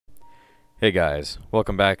Hey guys,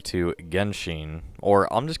 welcome back to Genshin,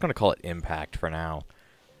 or I'm just going to call it Impact for now.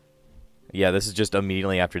 Yeah, this is just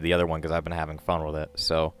immediately after the other one because I've been having fun with it,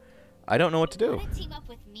 so I don't know what to do. Want to team up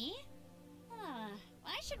with me?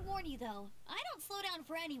 I should warn you though, I don't slow down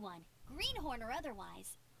for anyone, greenhorn or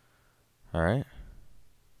otherwise. Alright.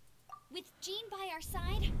 With Jean by our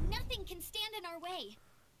side, nothing can stand in our way.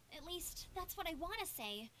 At least, that's what I want to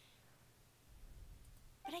say.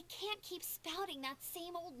 But I can't keep spouting that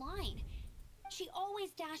same old line. She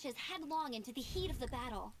always dashes headlong into the heat of the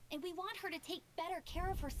battle, and we want her to take better care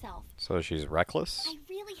of herself. So she's reckless? I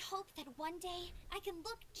really hope that one day I can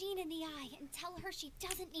look Jean in the eye and tell her she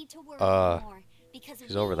doesn't need to worry anymore, because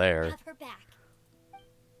she's over there. Have her back.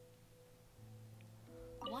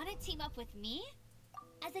 Want to team up with me?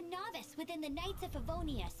 As a novice within the Knights of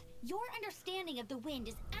Favonius, your understanding of the wind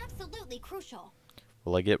is absolutely crucial.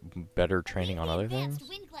 Will I get better training on other things? Advanced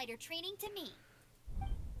wind glider training to me.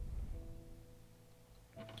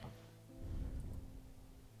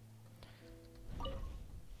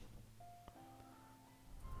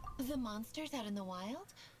 The monsters out in the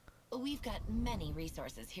wild? We've got many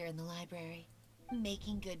resources here in the library.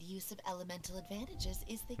 Making good use of elemental advantages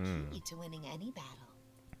is the key to winning any battle.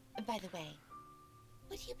 By the way,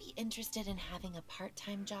 would you be interested in having a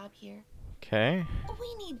part-time job here? Okay.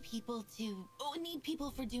 We need people to... We need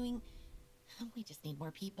people for doing... We just need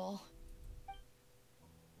more people.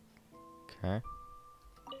 Okay.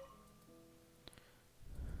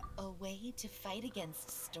 A way to fight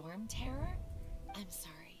against storm terror? I'm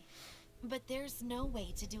sorry, but there's no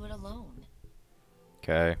way to do it alone.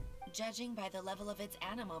 Okay. Judging by the level of its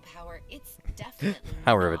animo power, it's definitely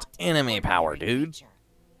Power of its not anime power, ordinary dude. creature.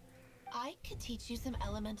 I could teach you some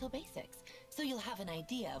elemental basics, so you'll have an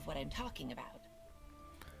idea of what I'm talking about.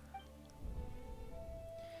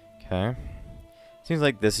 Okay. Seems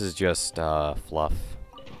like this is just, fluff.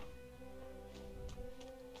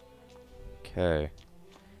 Okay.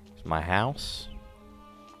 It's my house.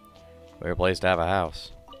 Weird place to have a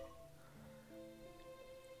house.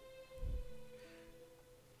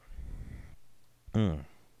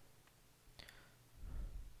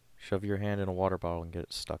 Shove your hand in a water bottle and get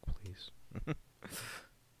it stuck, please.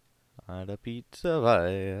 On a pizza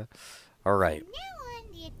pie. Alright. From now on,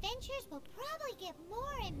 the adventures will probably get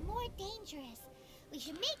more and more dangerous. We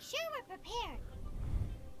should make sure we're prepared.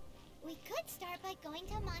 We could start by going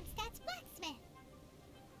to Mondstadt's blacksmith.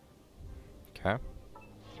 Okay.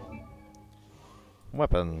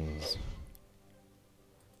 Weapons.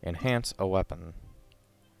 Enhance a weapon.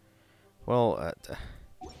 Well,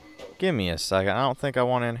 give me a second. I don't think I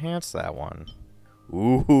want to enhance that one.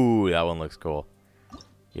 Ooh, that one looks cool.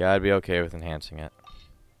 Yeah, I'd be okay with enhancing it.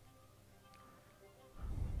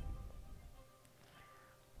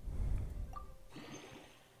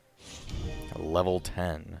 Level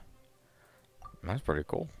 10. That's pretty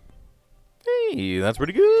cool. Hey, that's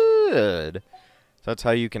pretty good. So that's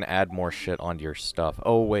how you can add more shit onto your stuff.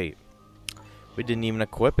 Oh, wait. We didn't even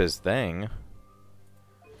equip his thing.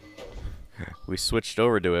 We switched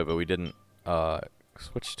over to it, but we didn't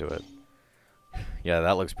switch to it. Yeah,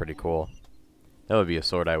 that looks pretty cool. That would be a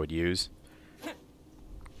sword I would use.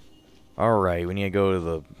 Alright, we need to go to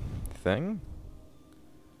the thing.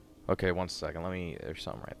 Okay, one second. There's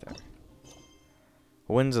something right there.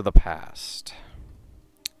 Winds of the Past.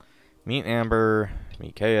 Meet Amber,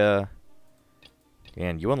 meet Kea,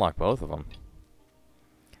 and you unlock both of them.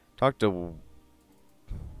 Talk to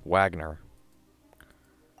Wagner.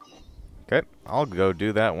 Okay, I'll go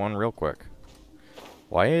do that one real quick.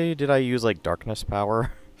 Why did I use, like, darkness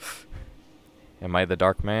power? Am I the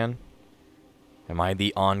Dark Man? Am I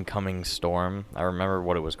the oncoming storm? I remember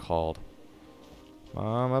what it was called.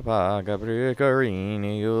 I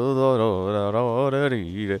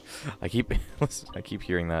keep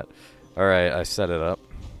hearing that. Alright, I set it up.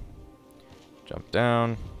 Jump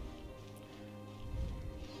down.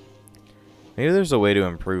 Maybe there's a way to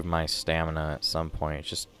improve my stamina at some point. It's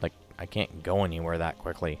just, like, I can't go anywhere that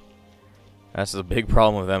quickly. That's the big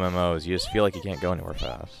problem with MMOs. You just feel like you can't go anywhere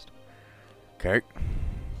fast. Okay.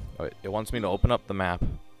 Oh, it wants me to open up the map.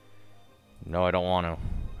 No, I don't want to.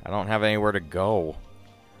 I don't have anywhere to go.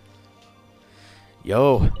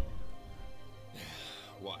 Yo.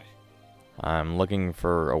 Why? I'm looking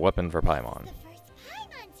for a weapon for Paimon. The first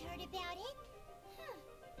Paimon's heard about it. Huh.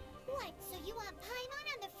 What, so you want Paimon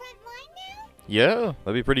on the front line now? Yeah,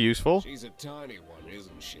 that'd be pretty useful. She's a tiny one,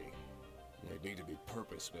 isn't she? They need to be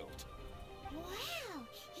purpose-built. Wow,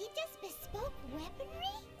 he does bespoke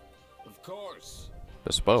weaponry? Of course.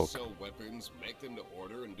 Bespoke. Sell weapons, make them to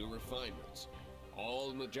order, and do refinements.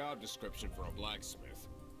 All in the job description for a blacksmith.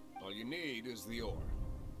 All you need is the ore.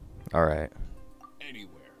 Alright.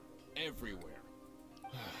 Anywhere, everywhere.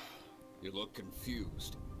 You look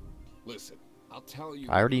confused. Listen, I'll tell you.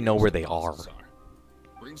 I already know where they are.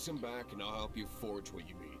 Bring some back and I'll help you forge what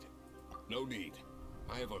you need. No need.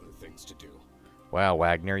 I have other things to do. Wow,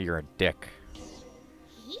 Wagner, you're a dick.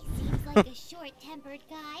 He seems like a short-tempered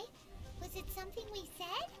guy. Was it something we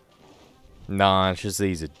said? Nah, it's just that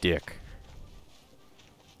he's a dick.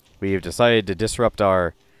 We have decided to disrupt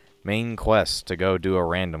our main quest to go do a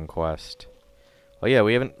random quest. Oh yeah,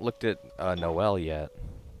 we haven't looked at Noelle yet.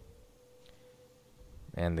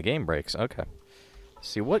 And the game breaks. Okay. Let's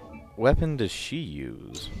see, what weapon does she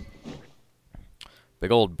use?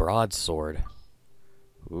 Big old broadsword.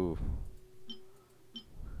 Ooh.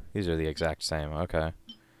 These are the exact same. Okay.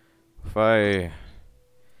 If I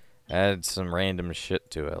add some random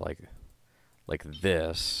shit to it, like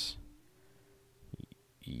this.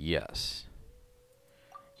 Yes.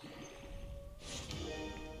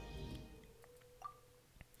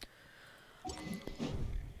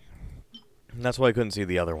 And that's why I couldn't see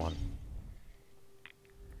the other one.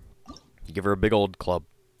 Give her a big old club.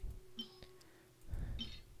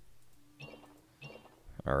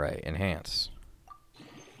 Alright, enhance.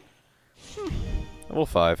 Level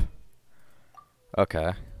 5.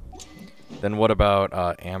 Okay. Then what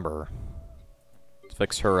about Amber? Let's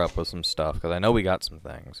fix her up with some stuff, because I know we got some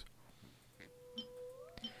things.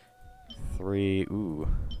 3, ooh.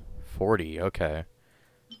 40, okay.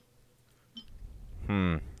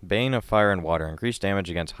 Bane of Fire and Water. Increase damage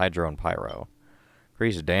against Hydro and Pyro.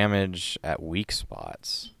 Increase damage at weak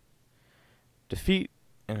spots. Defeat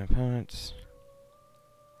an opponent's...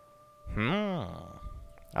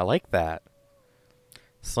 I like that.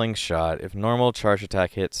 Slingshot. If normal charge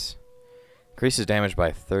attack hits, increases damage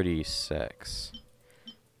by 36.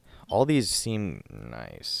 All these seem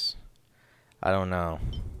nice. I don't know.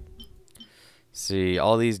 See,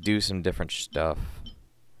 all these do some different stuff.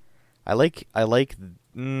 I like,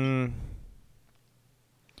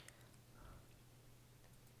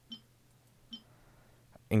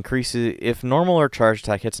 increases, if normal or charge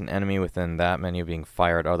attack hits an enemy within that menu being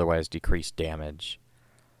fired, otherwise decrease damage.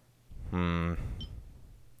 I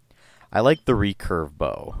like the recurve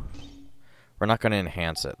bow. We're not going to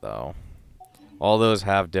enhance it, though. All those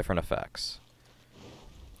have different effects.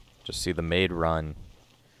 Just see the maid run.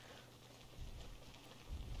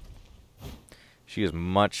 She is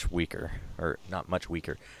much weaker. Or, not much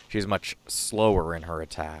weaker. She is much slower in her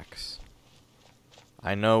attacks.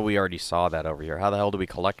 I know we already saw that over here. How the hell do we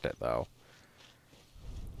collect it, though?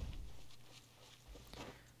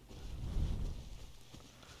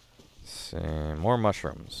 Let's see. More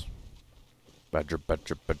mushrooms. Badger,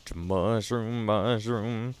 badger, badger, mushroom,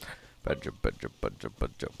 mushroom. Badger, badger, badger,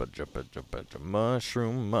 badger, badger, badger, badger,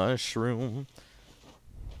 mushroom, mushroom.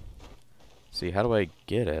 See, how do I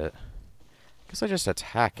get it? Guess I just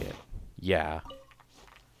attack it. Yeah.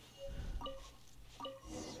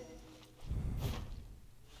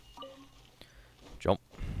 Jump.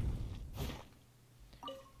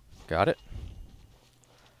 Got it.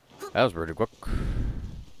 That was pretty quick.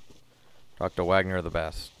 Talk to Wagner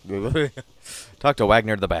the Talk to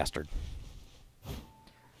Wagner the bastard.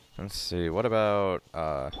 Let's see. What about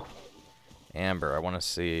Amber? I want to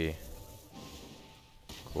see.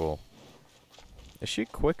 Cool. Is she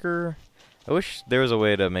quicker? I wish there was a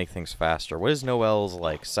way to make things faster. What is Noelle's,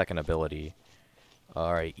 like, second ability?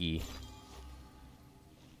 Alright, E.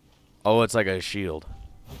 Oh, it's like a shield.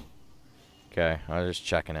 Okay, I was just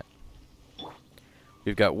checking it.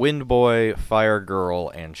 We've got Wind Boy, Fire Girl,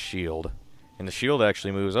 and Shield. And the shield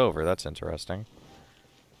actually moves over. That's interesting.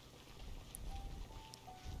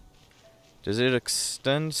 Does it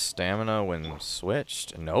extend stamina when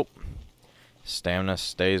switched? Nope. Stamina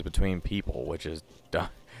stays between people, which is...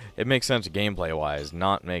 It makes sense gameplay-wise,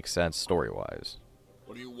 not makes sense story-wise.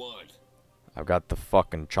 What do you want? I've got the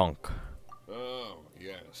fucking chunk. Oh,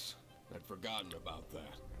 yes. I'd forgotten about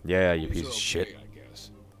that. Yeah, you These piece are of okay, shit. I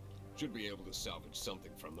guess. Should be able to salvage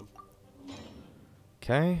something from them.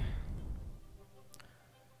 Okay.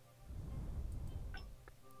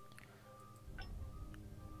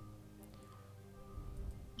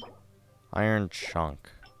 Iron chunk.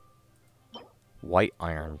 White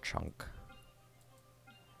iron chunk.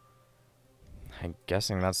 I'm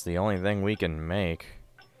guessing that's the only thing we can make.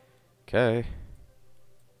 Okay.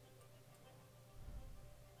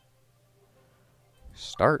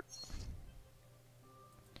 Start.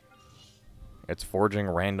 It's forging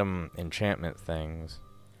random enchantment things.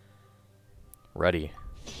 Ready.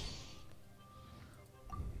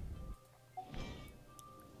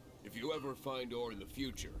 If you ever find ore in the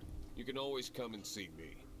future, you can always come and see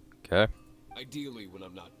me. Okay. Ideally when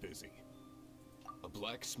I'm not busy. A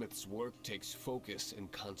blacksmith's work takes focus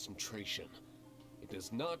and concentration. It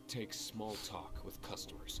does not take small talk with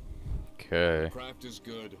customers. Okay. Craft is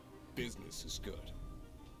good, business is good.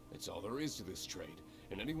 That's all there is to this trade,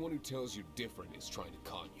 and anyone who tells you different is trying to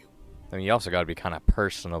con you. I mean, you also gotta be kind of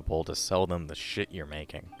personable to sell them the shit you're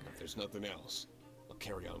making. If there's nothing else, I'll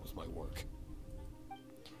carry on with my work. You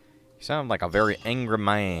sound like a very angry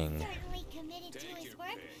man. Certainly committed to his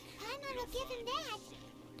work. Paimon will give him that.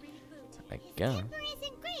 I His guess. temper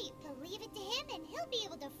isn't great, but leave it to him and he'll be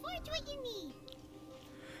able to forge what you need.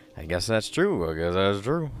 I guess that's true. I guess that's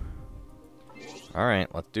true.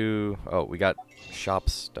 Alright, let's do... Oh, we got shop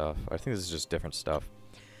stuff. I think this is just different stuff.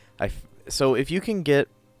 So if you can get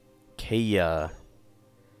Kaya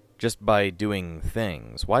just by doing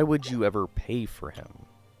things, why would you ever pay for him?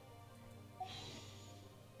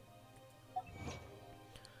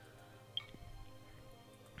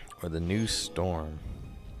 Or the new storm.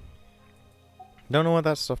 Don't know what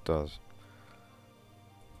that stuff does.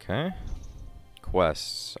 Okay.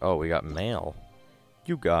 Quests. Oh, we got mail.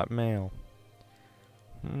 You got mail.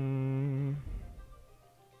 Go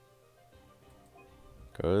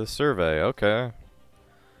to the survey. Okay.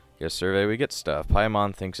 Get a survey, we get stuff.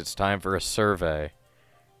 Paimon thinks it's time for a survey.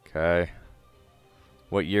 Okay.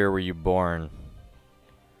 What year were you born?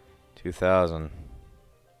 2000.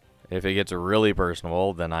 If it gets really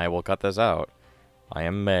personal, then I will cut this out. I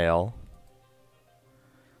am male.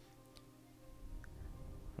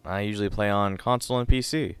 I usually play on console and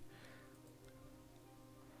PC.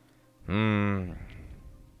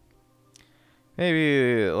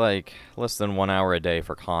 Maybe like less than 1 hour a day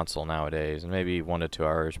for console nowadays, and maybe 1 to 2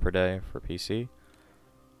 hours per day for PC.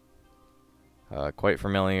 Quite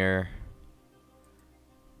familiar.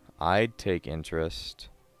 I'd take interest.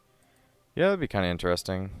 Yeah, that'd be kind of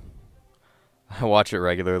interesting. I watch it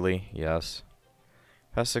regularly, yes.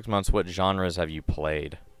 Past 6 months, what genres have you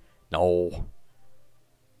played? No.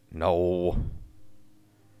 No.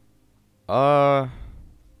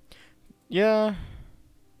 Yeah.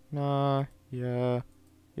 Nah. Yeah.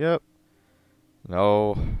 Yep.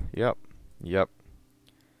 No. Yep. Yep.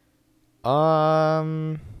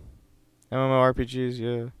 MMORPGs,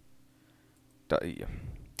 yeah.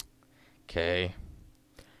 Okay.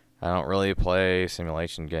 I don't really play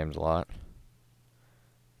simulation games a lot.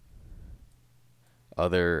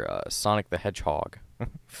 Other, Sonic the Hedgehog.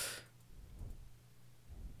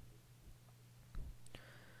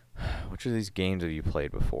 Which of these games have you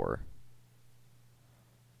played before?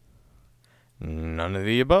 None of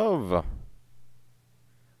the above.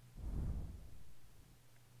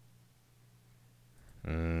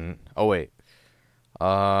 Oh, wait.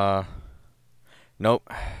 Nope.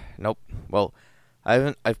 Nope. Well,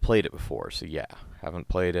 I've played it before, so yeah. Haven't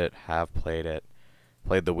played it, have played it.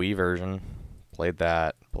 Played the Wii version. Played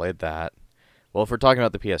that. Played that. Well, if we're talking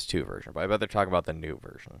about the PS2 version, but I'd rather talk about the new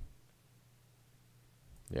version.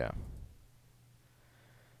 Yeah.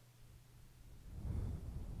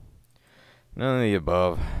 None of the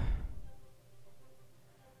above.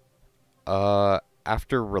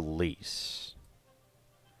 After release.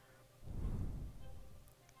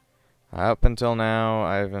 Up until now,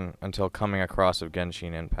 I haven't, until coming across of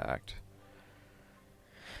Genshin Impact.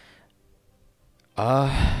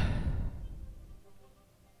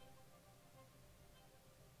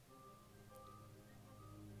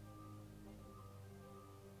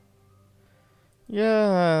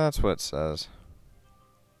 Yeah, that's what it says.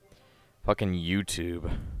 Fucking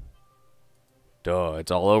YouTube. Duh,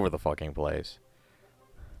 it's all over the fucking place.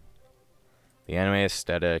 The anime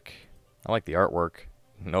aesthetic. I like the artwork.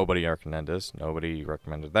 Nobody recommended this. Nobody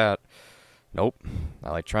recommended that. Nope.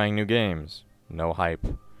 I like trying new games. No hype.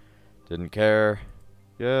 Didn't care.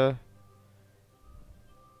 Yeah.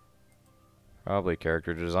 Probably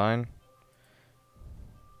character design.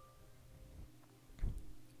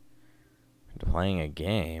 Into playing a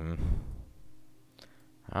game.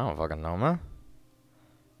 I don't fucking know, man.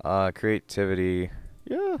 Creativity.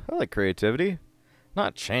 Yeah, I like creativity.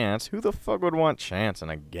 Not chance. Who the fuck would want chance in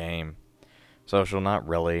a game? Social, not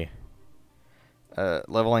really.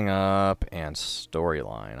 Leveling up and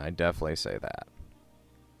storyline. I definitely say that.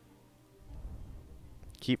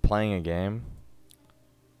 Keep playing a game.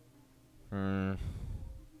 No.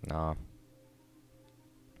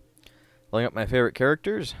 Leveling up my favorite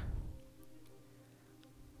characters.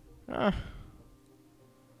 I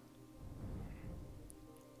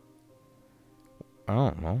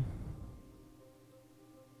don't know.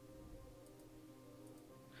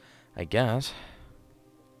 I guess.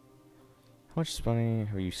 How much money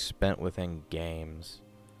have you spent within games?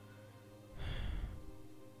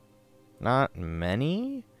 Not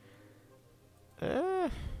many?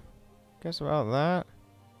 Guess about that.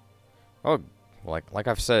 Oh, like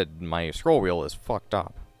I've said, my scroll wheel is fucked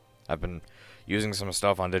up. I've been using some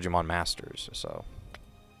stuff on Digimon Masters, so.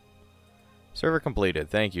 Server completed.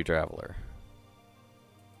 Thank you, Traveler.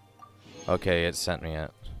 Okay, it sent me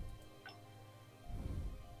it.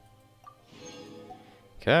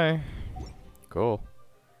 Okay. Cool.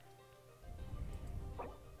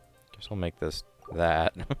 Guess I'll make this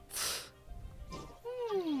that.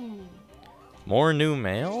 More new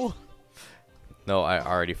mail? No, I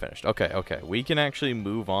already finished. Okay, okay. We can actually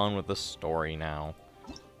move on with the story now.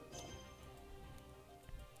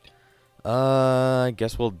 I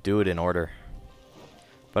guess we'll do it in order.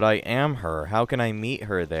 But I am her. How can I meet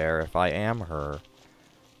her there if I am her?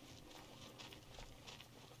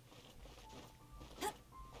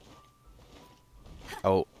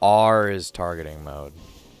 Oh, R is targeting mode.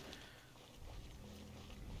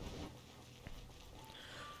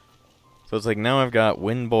 So it's like now I've got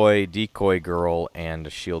Wind Boy, Decoy Girl, and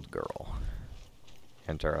Shield Girl.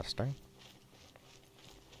 Interesting.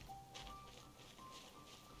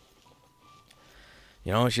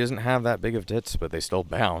 You know, she doesn't have that big of tits, but they still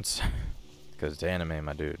bounce. Because it's anime,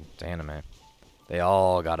 my dude. It's anime. They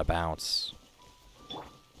all gotta bounce.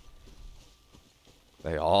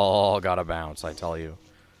 They all gotta bounce, I tell you.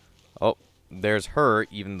 Oh, there's her,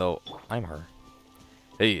 even though I'm her.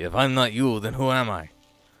 Hey, if I'm not you, then who am I?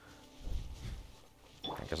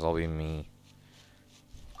 I guess I'll be me.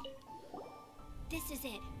 This is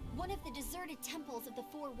it. One of the deserted temples of the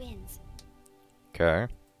Four Winds.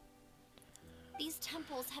 Okay. These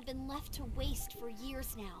temples have been left to waste for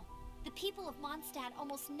years now. The people of Mondstadt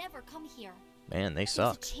almost never come here. Man, they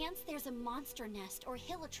suck. There's a chance there's a monster nest or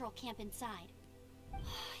hilitrol camp inside.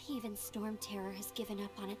 Even Storm Terror has given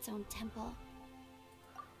up on its own temple.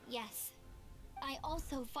 Yes, I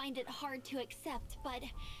also find it hard to accept, but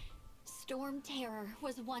Storm Terror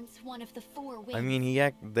was once one of the Four Winds. I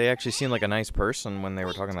mean, they actually seemed like a nice person when they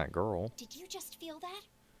were talking to that girl. Did you just feel that?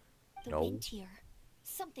 The No. wind here.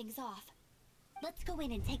 Something's off. Let's go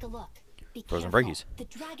in and take a look. Be Frozen careful. breeze. The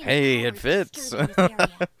dragon's Hey, power it is fits. disturbing this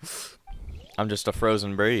area. I'm just a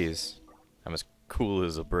frozen breeze. I'm as cool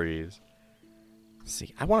as a breeze.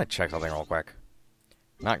 See, I want to check something real quick.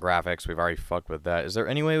 Not graphics, we've already fucked with that. Is there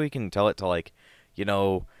any way we can tell it to, like, you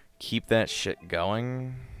know, keep that shit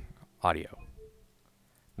going? Audio.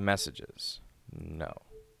 Messages. No.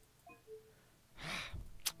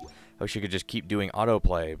 I wish you could just keep doing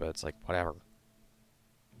autoplay, but it's like, whatever.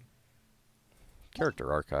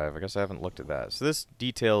 Character archive. I guess I haven't looked at that. So this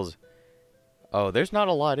details... Oh, there's not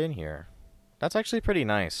a lot in here. That's actually pretty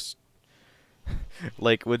nice.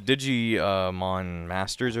 Like, with Digimon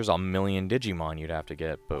Masters, there's a million Digimon you'd have to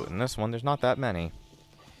get. But in this one, there's not that many.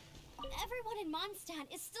 Everyone in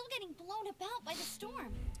Mondstadt is still getting blown about by the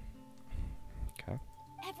storm. Okay.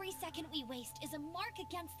 Every second we waste is a mark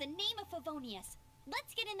against the name of Favonius.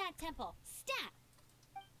 Let's get in that temple. Stat!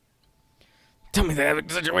 Tell me the epic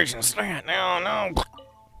situation, stat! No!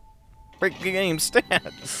 Break the game,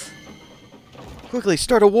 stat! Quickly,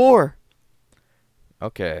 start a war!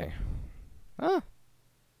 Okay. Huh.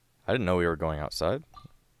 I didn't know we were going outside.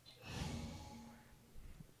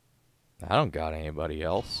 I don't got anybody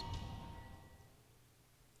else.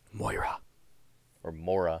 Moira. Or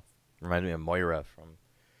Mora. Reminds me of Moira from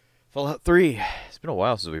Fallout 3. It's been a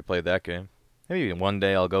while since we played that game. Maybe one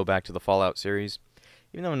day I'll go back to the Fallout series.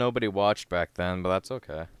 Even though nobody watched back then, but that's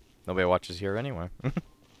okay. Nobody watches here anyway.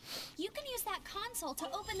 You can use that console to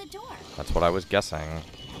open the door. That's what I was guessing.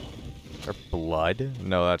 Is there blood?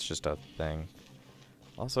 No, that's just a thing.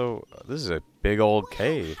 Also, this is a big old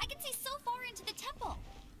cave. I can see so far into the temple.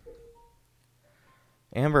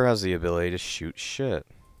 Amber has the ability to shoot shit.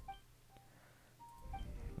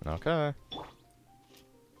 Okay.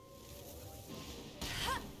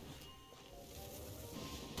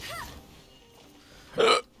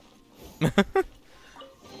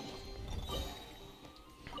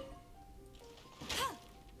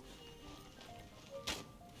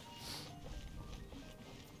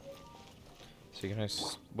 So you can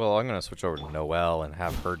well, I'm gonna switch over to Noelle and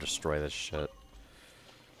have her destroy this shit.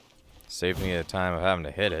 Save me the time of having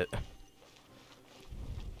to hit it. Let's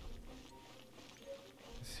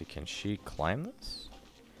see, can she climb this?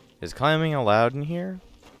 Is climbing allowed in here?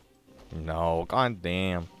 No, god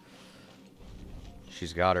damn.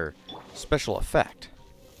 She's got her special effect.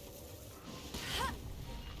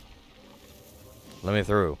 Let me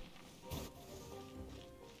through.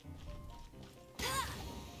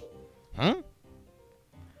 Hmm?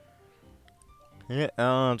 Yeah,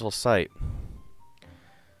 elemental sight.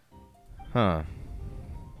 Huh.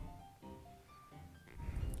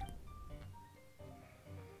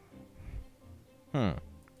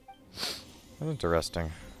 That's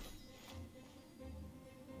interesting.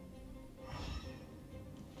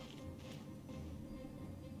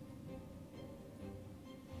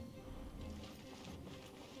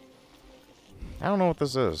 I don't know what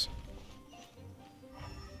this is.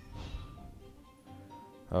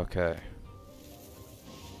 Okay.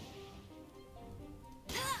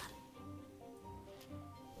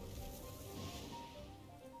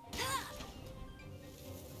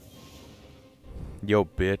 Yo,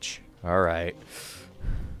 bitch. Alright.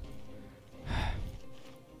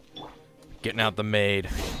 Getting out the maid.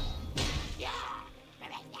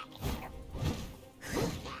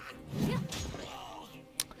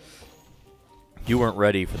 You weren't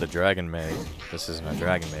ready for the dragon maid. This isn't a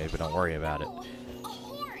dragon maid, but don't worry about it. Oh, a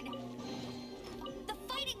horn! The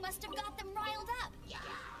fighting must have got them riled up.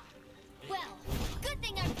 Well, good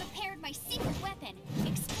thing I've prepared my secret weapon,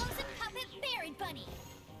 explosive puppet buried bunny.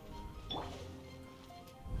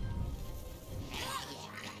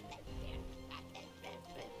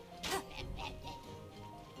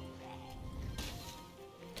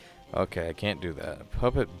 Okay, I can't do that.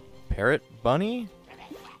 Puppet parrot bunny?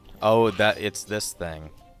 Oh, it's this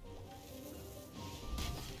thing.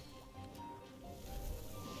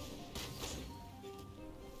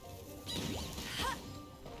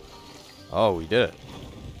 Oh, we did it.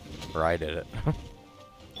 Or I did it.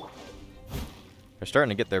 They're starting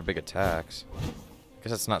to get their big attacks.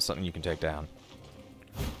 Guess that's not something you can take down.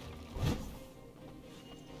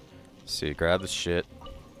 Let's see, grab the shit.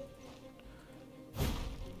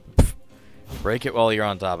 Pff, break it while you're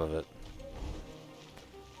on top of it.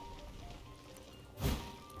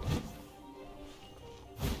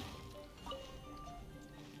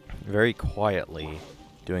 Very quietly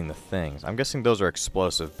doing the things. I'm guessing those are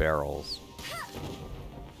explosive barrels.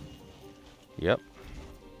 Yep.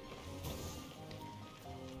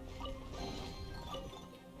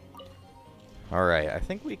 Alright, I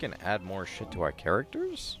think we can add more shit to our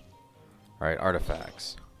characters. Alright,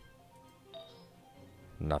 artifacts.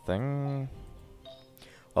 Nothing.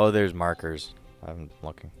 Oh, there's markers. I'm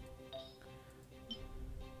looking.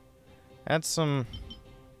 Add some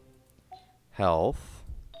health.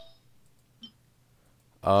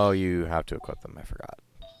 Oh, you have to equip them. I forgot.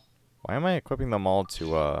 Why am I equipping them all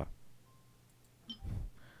to,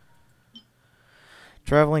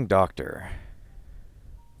 traveling doctor?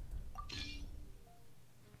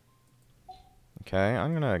 Okay,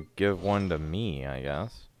 I'm gonna give one to me, I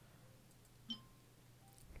guess.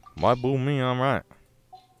 Why boo me? I'm right.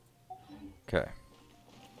 Okay.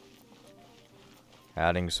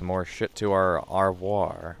 Adding some more shit to our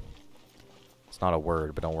arvoir. It's not a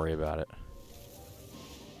word, but don't worry about it.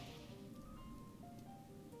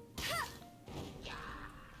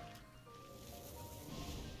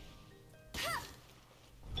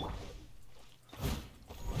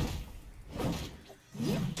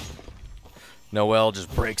 Noelle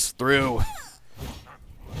just breaks through.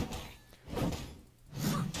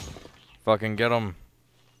 Fucking get him.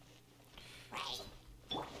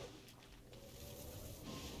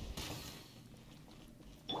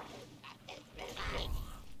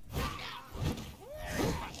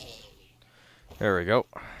 There we go.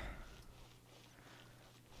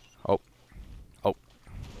 Oh. Oh.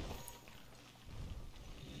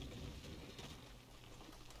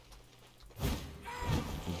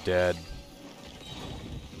 Dead.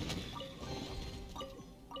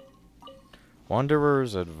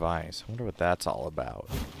 Wanderer's advice. I wonder what that's all about.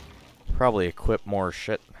 Probably equip more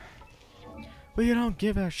shit. Well, you don't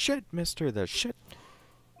give a shit, mister. The shit.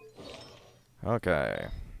 Okay.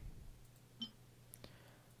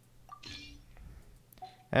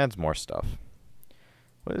 Adds more stuff.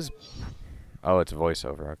 What is... Oh, it's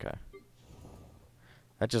voiceover. Okay.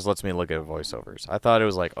 That just lets me look at voiceovers. I thought it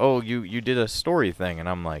was like, oh, you did a story thing. And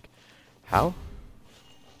I'm like, how?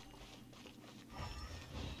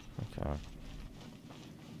 Okay.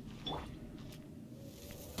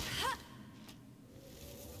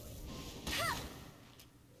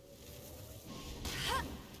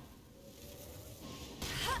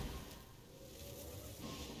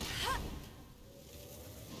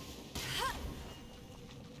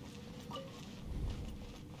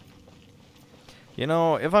 You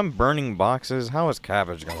know, if I'm burning boxes, how is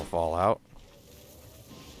cabbage gonna fall out?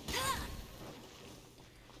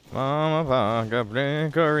 Mama Vaga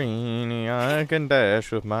Blinkerini, I can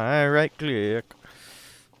dash with my right click.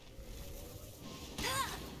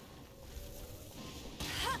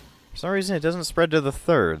 For some reason, it doesn't spread to the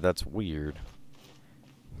third. That's weird.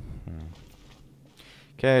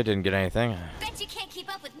 Okay, I didn't get anything. Bet you can't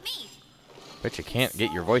keep up with me. Bet you can't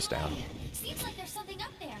get your voice down. Seems like there's something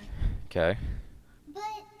up there. Okay. But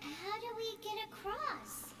how do we get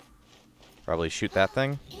across? Probably shoot that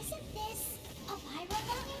thing. Isn't this a pyro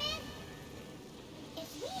monument?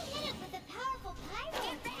 If we hit it with a powerful pyro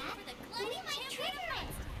attack, we might trigger it.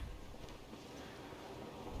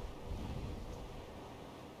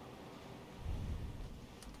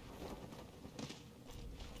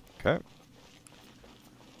 Okay.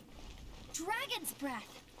 Dragon's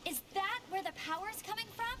breath. Is that where the power's coming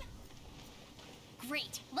from?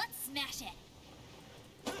 Great. Let's smash it.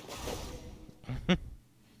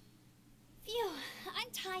 Phew, I'm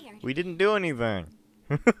tired. We didn't do anything.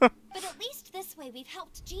 But at least this way we've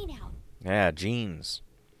helped Jean out. Yeah, jeans.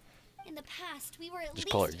 In the past, we were at Just least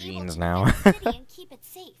call her able Jeans to now. defend the city and keep it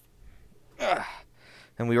safe.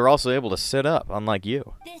 And we were also able to sit up, unlike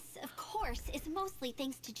you. This, of course, is mostly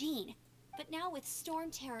thanks to Jean. But now with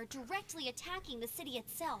Storm Terror directly attacking the city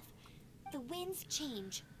itself, the winds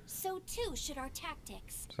change. So too should our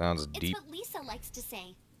tactics. Sounds It's deep. what Lisa likes to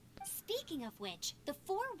say. Speaking of which, the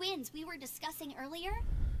 4 winds we were discussing earlier,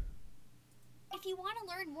 if you want to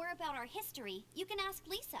learn more about our history, you can ask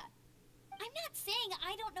Lisa. I'm not saying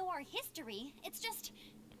I don't know our history, it's just...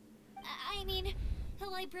 I mean, a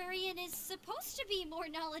librarian is supposed to be more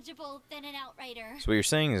knowledgeable than an outrider. So what you're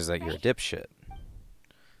saying is that you're a Right? dipshit.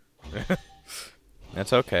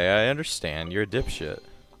 That's okay, I understand. You're a dipshit.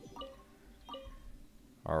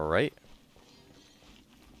 Alright.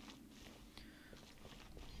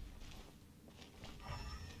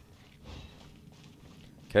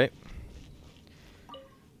 Okay.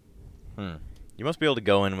 You must be able to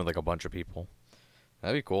go in with like a bunch of people.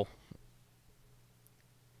 That'd be cool.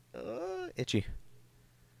 Itchy.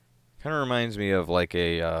 Kind of reminds me of like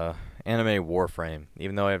a anime Warframe.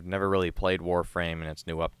 Even though I've never really played Warframe and its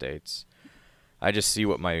new updates, I just see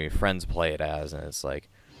what my friends play it as, and it's like,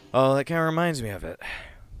 oh, that kind of reminds me of it.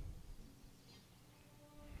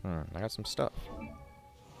 I got some stuff.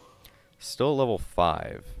 Still level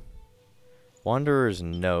 5. Wanderer's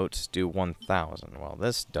Notes do 1,000. Well,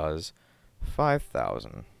 this does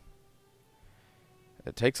 5,000.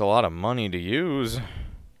 It takes a lot of money to use. It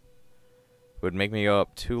would make me go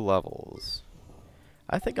up 2 levels.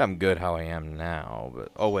 I think I'm good how I am now,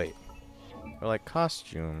 but... Oh, wait. Or like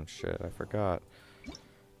costume shit, I forgot.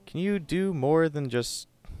 Can you do more than just...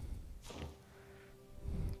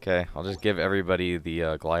 Okay, I'll just give everybody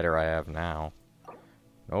the glider I have now.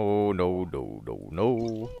 No, no, no, no,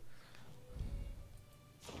 no.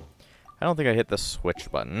 I don't think I hit the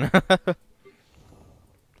switch button. I'm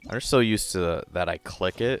just so used to that I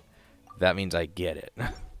click it. That means I get it.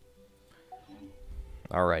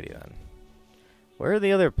 Alrighty then. Where are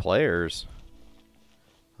the other players?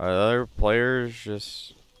 Are the other players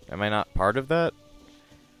just... Am I not part of that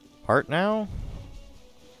part now?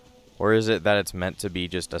 Or is it that it's meant to be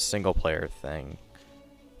just a single player thing?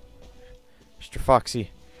 Mr.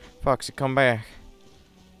 Foxy. Foxy, come back.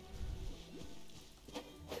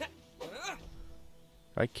 Did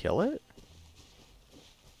I kill it?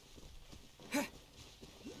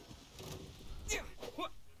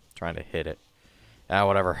 Trying to hit it. Ah,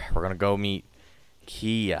 whatever. We're gonna go meet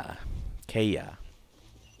Kea.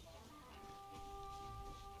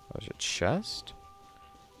 Was it chest?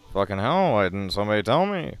 Fucking hell, why didn't somebody tell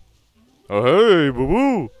me? Oh, hey,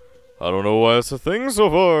 boo-boo! I don't know why it's a thing so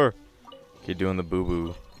far. Keep doing the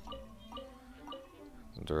boo-boo.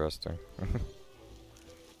 Interesting.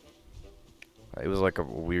 It was like a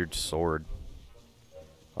weird sword.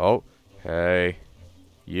 Oh, hey.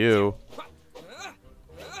 You.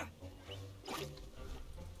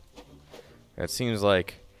 It seems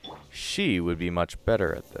like she would be much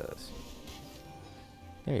better at this.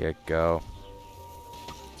 There you go.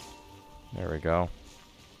 There we go.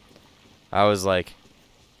 I was like,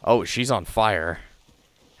 oh, she's on fire.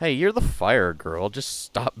 Hey, you're the fire girl. Just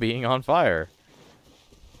stop being on fire.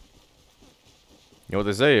 You know what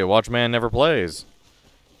they say, a watchman never plays.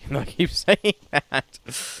 I keep saying that.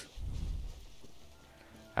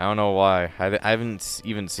 I don't know why. I haven't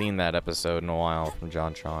even seen that episode in a while from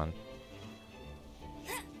John Tron.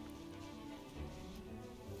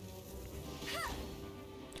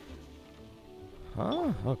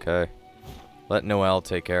 Oh, okay. Let Noelle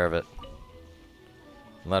take care of it.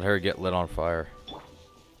 Let her get lit on fire.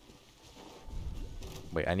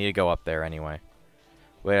 Wait, I need to go up there anyway.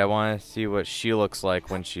 Wait, I want to see what she looks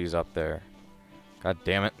like when she's up there. God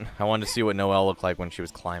damn it. I wanted to see what Noelle looked like when she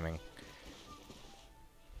was climbing.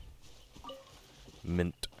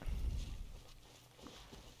 Mint.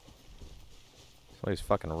 Somebody's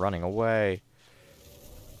fucking running away.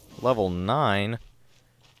 Level 9?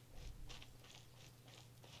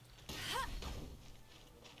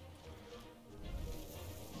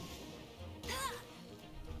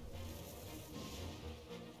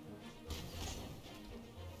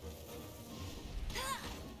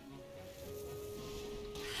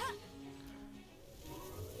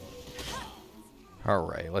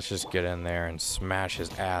 Alright, let's just get in there and smash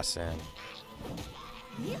his ass in.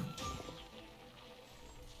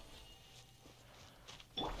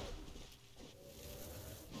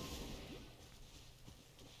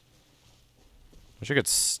 Wish I could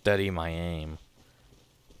steady my aim.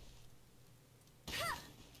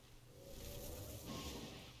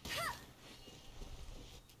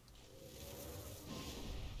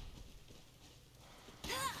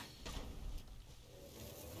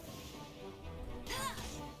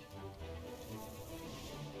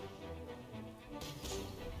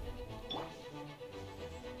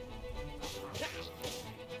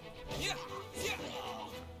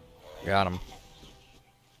 Got him.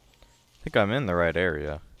 I think I'm in the right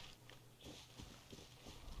area.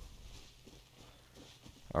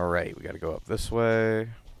 Alright, we gotta go up this way.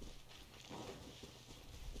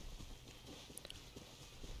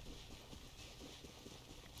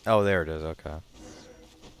 Oh, there it is, okay.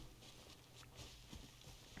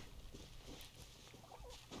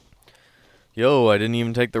 Yo, I didn't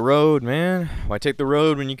even take the road, man. Why take the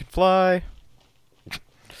road when you can fly?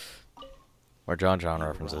 Or John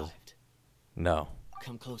references. Arrived. No.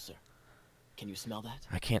 Come closer. Can you smell that?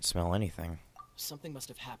 I can't smell anything. Something must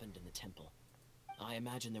have happened in the temple. I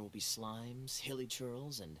imagine there will be slimes, hilly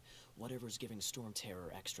churls, and whatever's giving Storm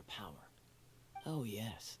Terror extra power. Oh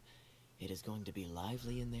yes, it is going to be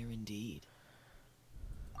lively in there indeed.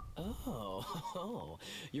 Oh,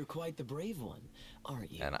 you're quite the brave one,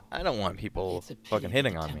 aren't you? And I don't want people It's a pity fucking that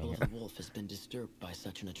hitting the on me. Temple of the Wolf has been disturbed by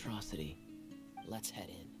such an atrocity. Let's head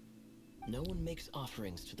in. No one makes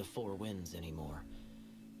offerings to the Four Winds anymore.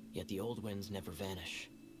 Yet the old winds never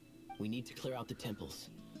vanish. We need to clear out the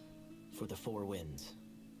temples for the Four Winds.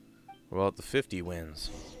 What about the 50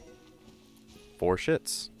 wins? 4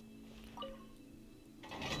 shits.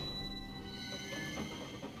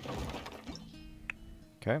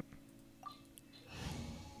 Okay.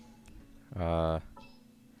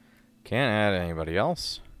 Can't add anybody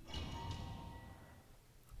else.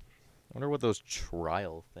 Wonder what those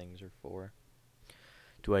trial things are for.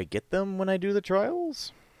 Do I get them when I do the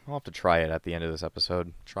trials? I'll have to try it at the end of this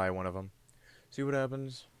episode. Try one of them. See what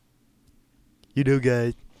happens. You know,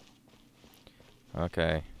 guys.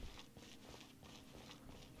 Okay.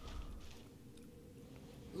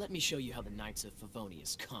 Let me show you how the Knights of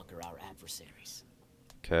Favonius conquer our adversaries.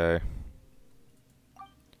 Okay.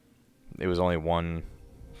 It was only one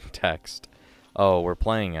text. Oh, we're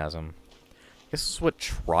playing as them. This is what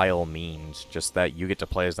trial means. Just that you get to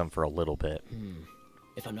play as them for a little bit.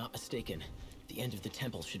 If I'm not mistaken, the end of the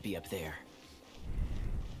temple should be up there.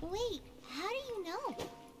 Wait, how do you know?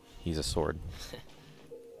 He's a sword.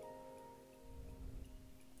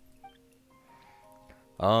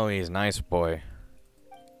 Oh, he's a nice boy.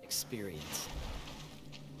 Experience.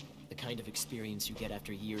 The kind of experience you get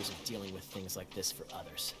after years of dealing with things like this for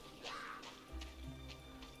others.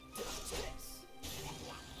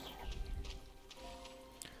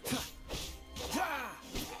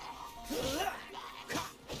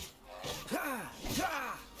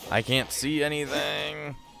 I can't see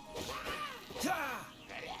anything.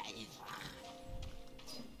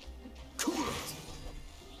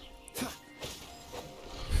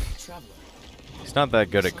 Traveler, He's not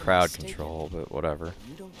that good at If I'm crowd mistaken, control, but whatever.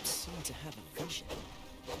 you don't seem to have a vision.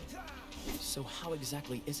 So how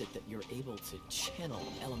exactly is it that you're able to channel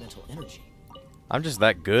elemental energy? I'm just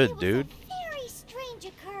that good, It was dude. a very strange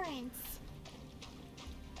occurrence.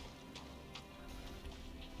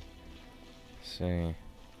 See.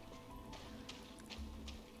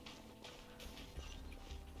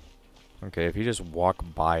 Okay, if you just walk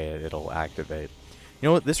by it, it'll activate. You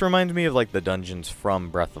know what? This reminds me of like the dungeons from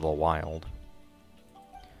Breath of the Wild.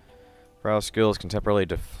 Browse skills can temporarily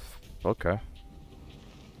okay.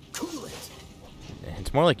 Cool it.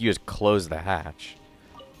 It's more like you just close the hatch.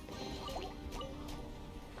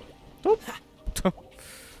 Oop.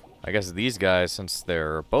 I guess these guys, since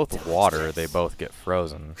they're both water, they both get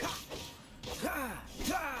frozen.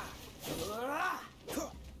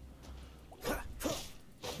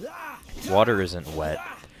 Water isn't wet.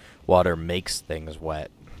 Water makes things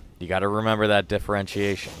wet. You gotta remember that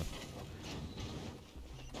differentiation.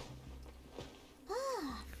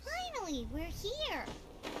 Ah, finally, we're here.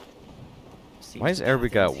 Seems Why has the everybody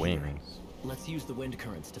path got ends here. wings? Let's use the wind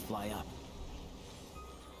currents to fly up.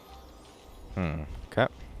 Okay.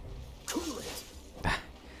 Cool it.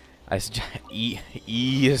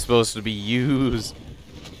 E is supposed to be used.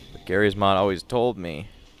 But Gary's mod always told me.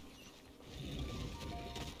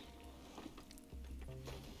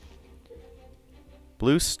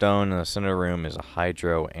 Blue stone in the center room is a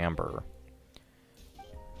hydro amber.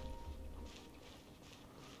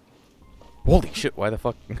 Holy shit, why the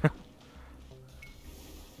fuck?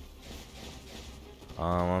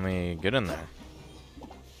 Let me get in there.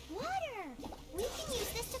 Water! We can use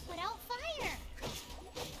this to put out fire.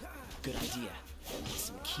 Good idea.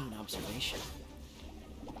 Some keen observation.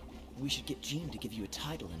 We should get Jean to give you a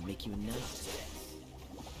title and make you a knight.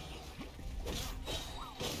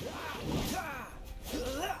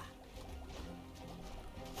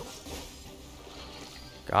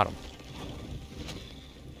 Got him.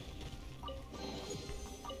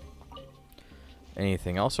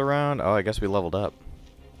 Anything else around? Oh, I guess we leveled up.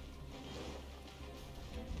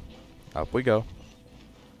 Up we go.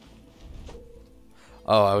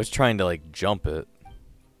 Oh, I was trying to, like, jump it.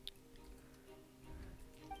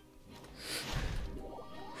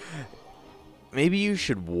 Maybe you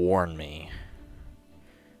should warn me.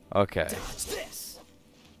 Okay.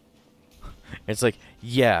 It's like,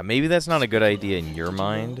 yeah, maybe that's not a good idea in your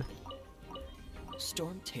mind.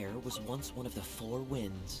 Storm Terror was once one of the 4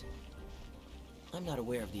 winds. I'm not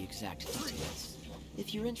aware of the exact details.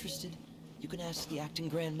 If you're interested, you can ask the acting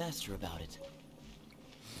Grand Master about it.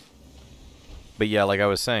 But yeah, like I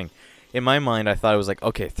was saying, in my mind I thought it was like,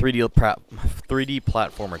 okay, 3D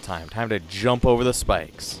platformer time. Time to jump over the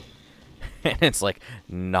spikes. And it's like,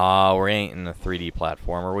 nah, we ain't in a 3D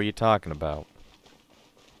platformer. What are you talking about?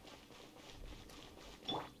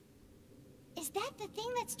 Is that the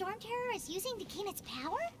thing that Storm Terror is using to gain its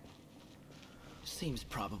power? Seems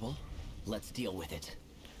probable. Let's deal with it.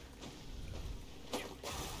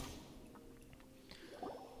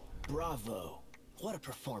 Bravo. What a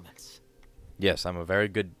performance. Yes, I'm a very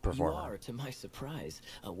good You performer. are, to my surprise,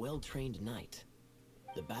 a well-trained knight.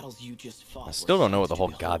 The battles you just fought I still don't know what the whole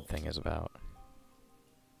behold. god thing is about.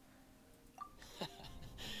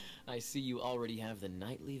 I see you already have the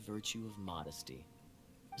knightly virtue of modesty.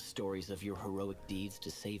 Stories of your heroic deeds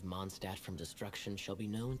to save Mondstadt from destruction shall be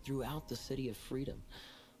known throughout the City of Freedom,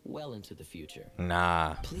 well into the future.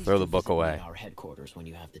 Nah, Please throw do the book visit me away. at our headquarters when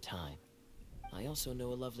you have the time. I also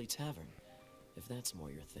know a lovely tavern, if that's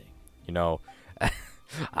more your thing. You know,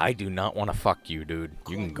 I do not want to fuck you, dude.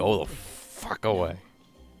 You can go the fuck away.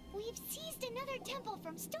 We've seized another temple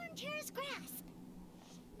from Storm Terror's grasp.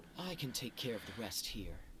 I can take care of the rest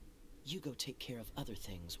here. You go take care of other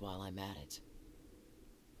things while I'm at it.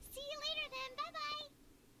 See you later then, bye-bye.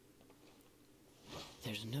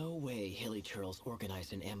 There's no way Hilly Churls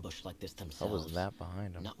organized an ambush like this What themselves. was that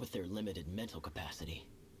behind him? Not with their limited mental capacity.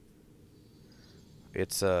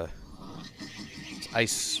 It's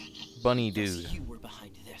Ice Bunny dude. You were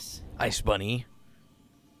behind this. Ice Bunny.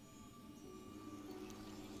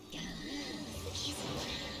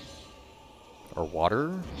 Or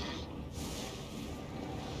water?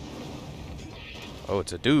 Oh,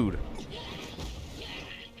 it's a dude.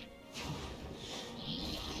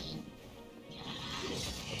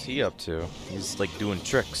 What's he up to? He's like doing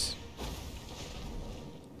tricks.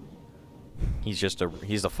 He's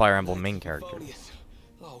the Fire Emblem main character. Euphonious.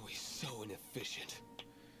 Always so inefficient.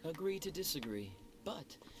 Agree to disagree,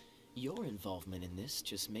 but your involvement in this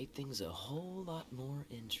just made things a whole lot more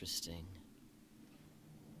interesting.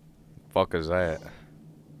 Fuck is that?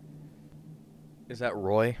 Is that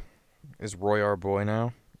Roy? Is Roy our boy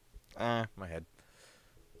now? Ah, my head.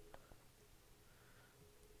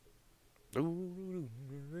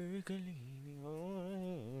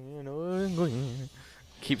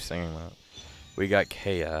 Keep singing that. We got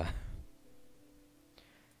Kea.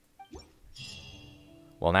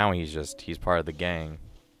 Well, now he's part of the gang.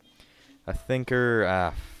 A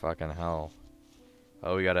thinker, fucking hell.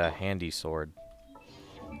 Oh, we got a handy sword.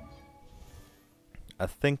 A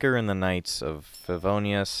thinker in the Knights of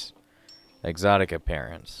Favonius. Exotic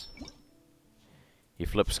appearance. He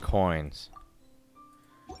flips coins.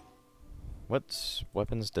 What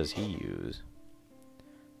weapons does he use?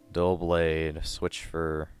 Dull blade, switch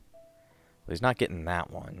for... Well, he's not getting that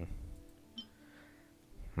one.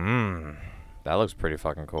 That looks pretty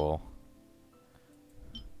fucking cool.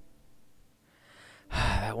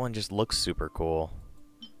 That one just looks super cool.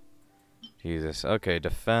 Jesus. Okay,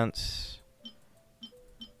 defense.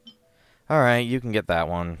 Alright, you can get that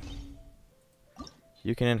one.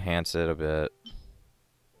 You can enhance it a bit.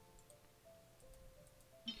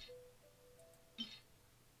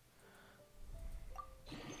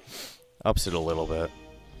 Ups it a little bit.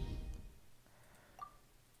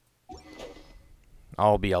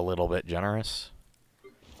 I'll be a little bit generous.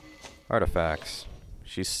 Artifacts.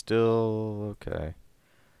 She's still okay.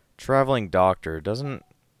 Traveling doctor. Don't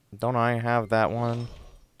I have that one?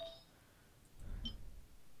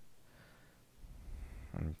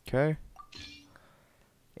 Okay.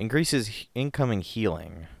 Increases incoming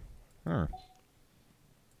healing.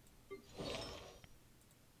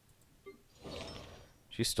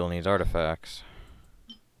 She still needs artifacts.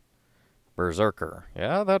 Berserker.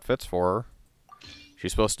 Yeah, that fits for her.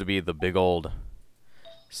 She's supposed to be the big old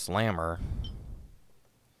slammer.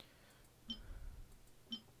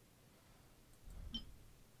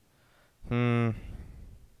 I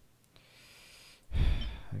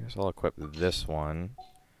guess I'll equip this one.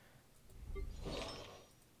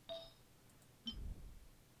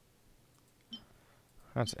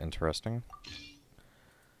 That's interesting.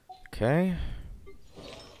 Okay.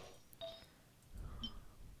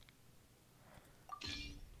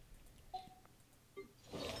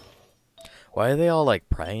 Why are they all like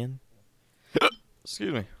praying?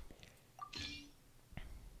 Excuse me.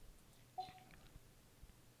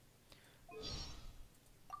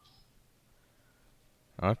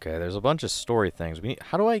 Okay, there's a bunch of story things.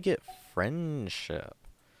 How do I get friendship?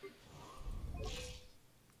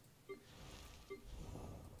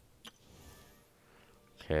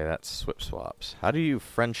 Okay, that's swip swaps. How do you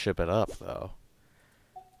friendship it up, though?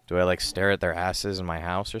 Do I, like, stare at their asses in my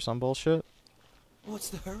house or some bullshit? What's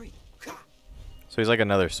the hurry? So he's like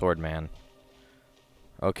another sword man.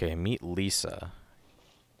 Okay, meet Lisa.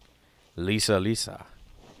 Lisa.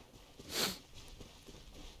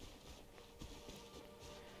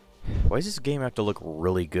 Why does this game have to look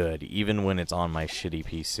really good, even when it's on my shitty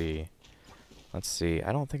PC? Let's see.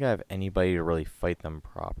 I don't think I have anybody to really fight them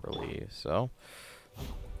properly, so...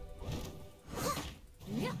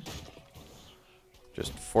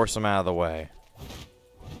 just force them out of the way.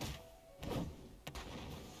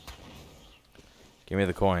 Give me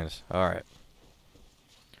the coins. Alright.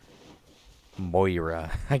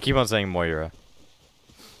 Moira. I keep on saying Moira.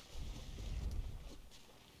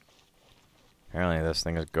 Apparently this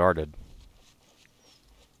thing is guarded.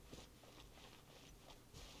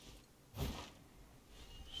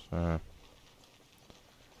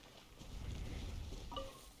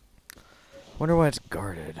 Wonder why it's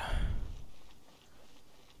guarded.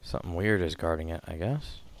 Something weird is guarding it, I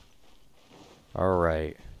guess.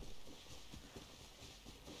 Alright.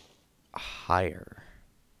 Higher.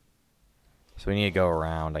 So we need to go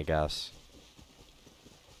around, I guess.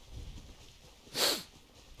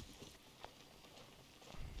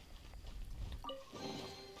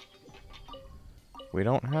 We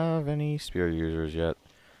don't have any spear users yet.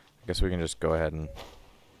 I guess we can just go ahead and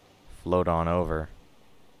float on over.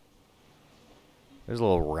 There's a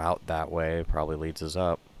little route that way. Probably leads us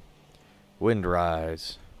up. Wind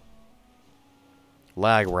rise.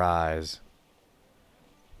 Lag rise.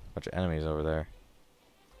 Bunch of enemies over there.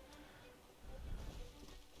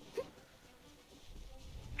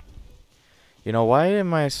 You know, why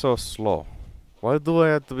am I so slow? Why do I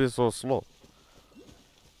have to be so slow?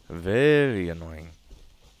 Very annoying.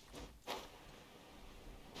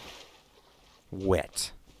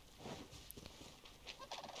 Wet.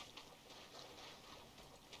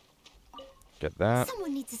 Get that.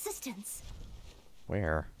 Someone needs assistance.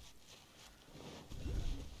 Where?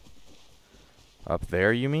 Up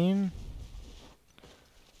there, you mean?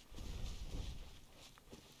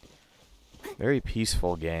 Very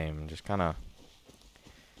peaceful game. Just kind of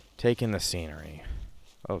taking the scenery.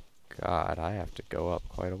 Oh, God. I have to go up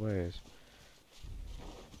quite a ways.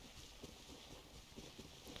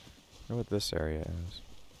 I wonder what this area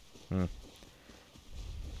is.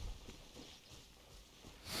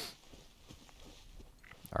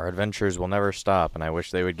 Our adventures will never stop, and I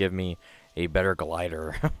wish they would give me a better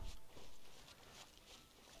glider.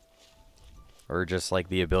 Or just like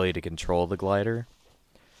the ability to control the glider.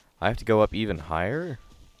 I have to go up even higher?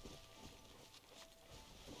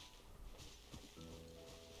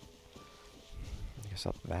 I guess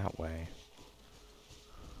up that way.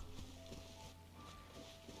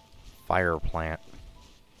 Fire plant.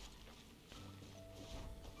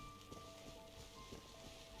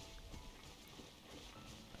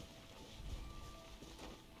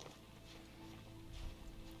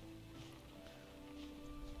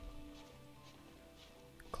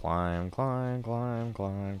 Climb, climb, climb,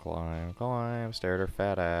 climb, climb, climb. Stare at her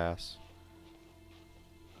fat ass.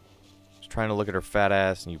 Just trying to look at her fat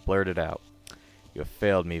ass and you blurred it out. You have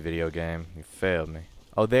failed me, video game. You failed me.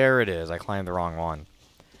 Oh, there it is. I climbed the wrong one.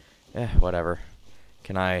 Whatever.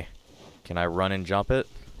 Can I run and jump it?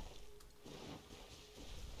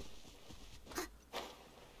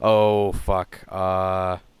 Oh, fuck.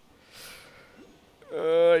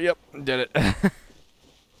 Yep, did it.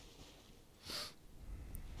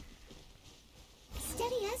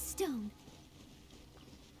 Steady as stone.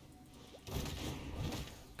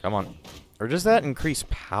 Come on. Or does that increase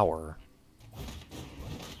power?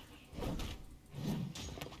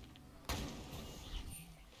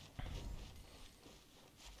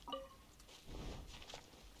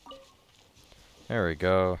 There we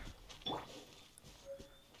go.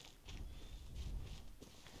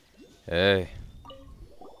 Hey,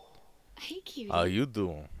 Hey, cutie. how you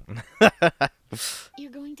doing?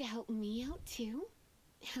 You're going to help me out too?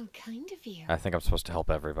 How kind of you. I think I'm supposed to help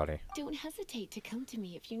everybody. Don't hesitate to come to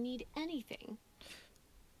me if you need anything.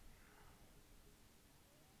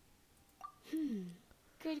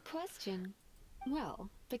 Good question. Well,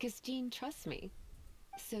 because Jean trusts me.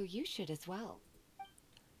 So you should as well.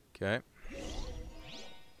 Okay.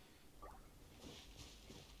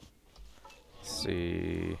 Let's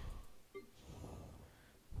see.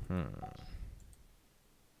 I was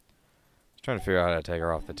trying to figure out how to take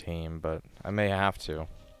her off the team, but I may have to.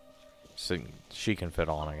 So she can fit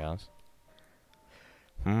on, I guess.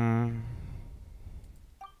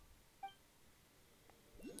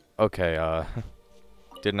 Okay,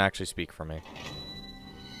 didn't actually speak for me.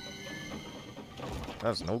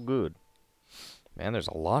 That's no good. Man, there's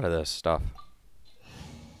a lot of this stuff.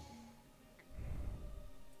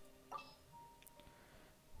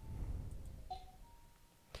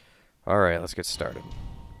 Alright, let's get started.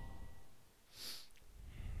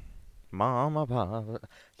 Mama, Papa. I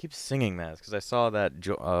keep singing that because I saw that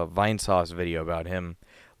Vine Sauce video about him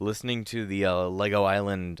listening to the Lego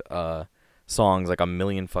Island songs like a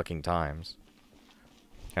million fucking times.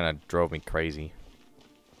 Kind of drove me crazy.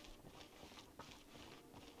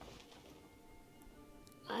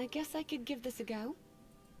 I guess I could give this a go.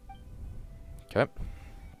 Okay.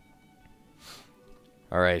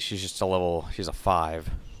 Alright, she's just a level... She's a 5.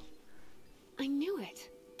 I knew it.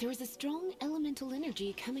 There is a strong elemental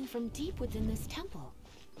energy coming from deep within this temple.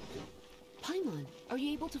 Paimon, are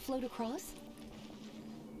you able to float across?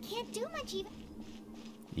 Can't do much even.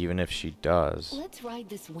 Even if she does. Let's ride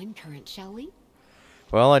this wind current, shall we?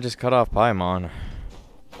 Well, I just cut off Paimon.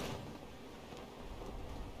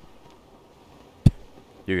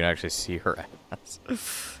 You can actually see her ass.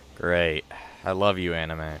 Great. I love you,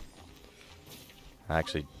 anime. I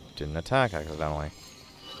actually didn't attack accidentally.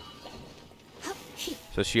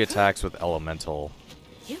 So she attacks with elemental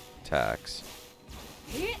attacks.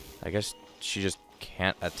 I guess she just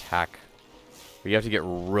can't attack. You have to get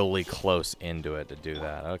really close into it to do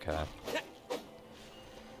that. Okay.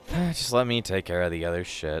 Just let me take care of the other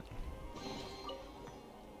shit.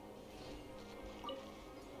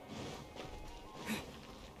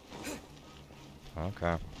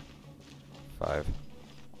 Okay. 5.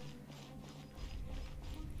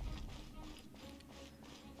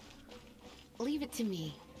 Leave it to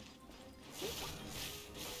me.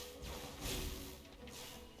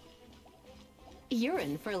 You're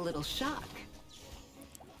in for a little shock.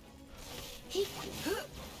 She's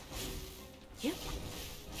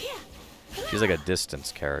like a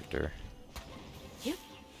distance character.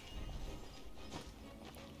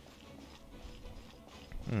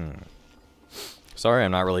 Sorry,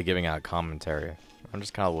 I'm not really giving out commentary. I'm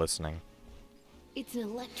just kind of listening. It's an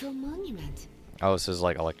electro monument. Oh, this is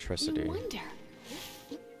like No electricity. wonder.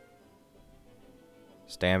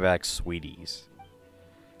 Stand back, sweeties.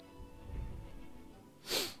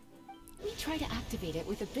 We try to activate it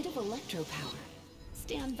with a bit of electro power.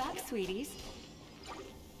 Stand back, sweeties.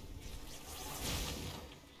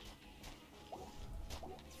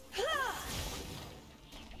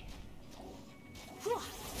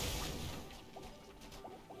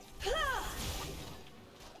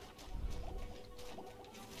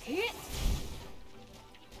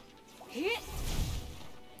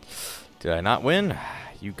 Did I not win?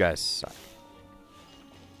 You guys suck.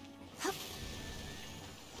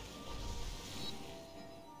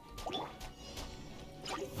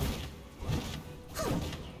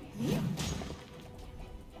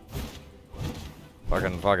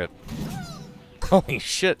 Fuck it. Holy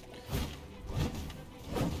shit.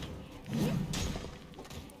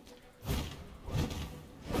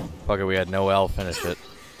 Fuck it, we had Noelle finish it.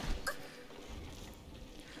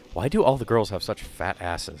 Why do all the girls have such fat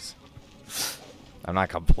asses? I'm not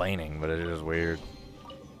complaining, but it is weird.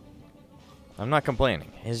 I'm not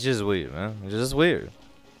complaining. It's just weird, man. It's just weird.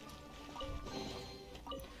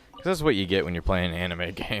 'Cause that's what you get when you're playing an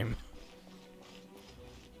anime game.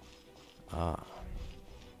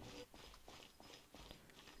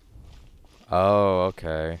 Oh,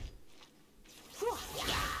 okay.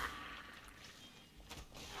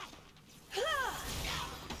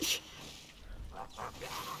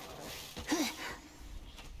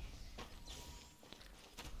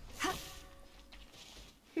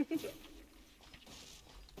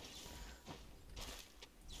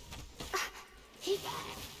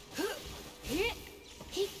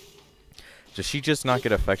 Does she just not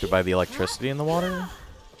get affected by the electricity in the water?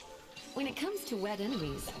 When it comes to wet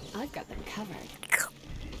enemies, I've got them covered.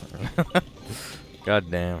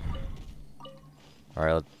 God damn.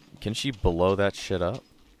 Alright, can she blow that shit up?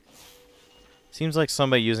 Seems like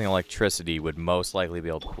somebody using electricity would most likely be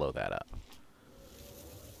able to blow that up.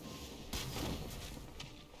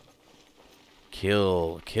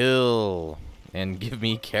 Kill, kill, and give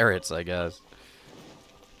me carrots, I guess.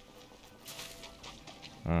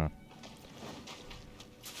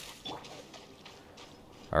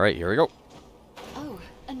 Alright, here we go. Oh,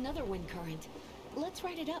 another wind current. Let's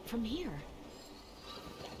ride it up from here.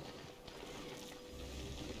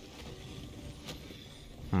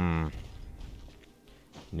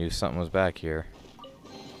 Knew something was back here.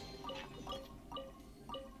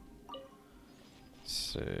 Let's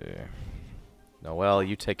see. Noelle,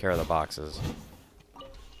 you take care of the boxes.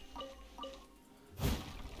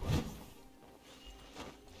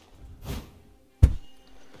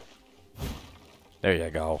 There you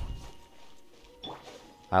go.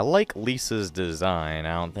 I like Lisa's design.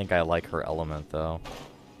 I don't think I like her element, though.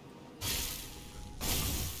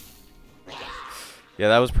 Yeah,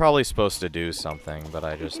 that was probably supposed to do something, but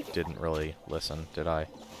I just didn't really listen, did I?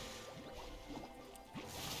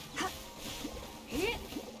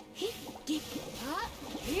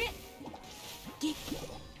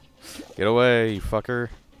 Get away, you fucker.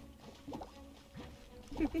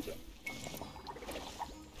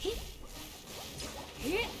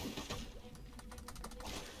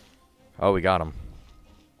 Oh, we got him.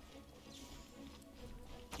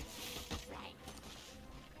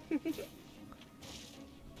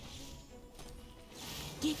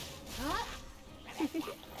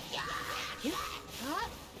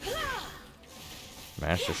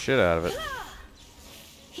 Mash the shit out of it.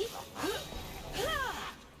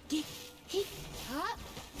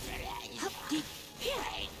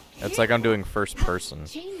 It's like I'm doing first person.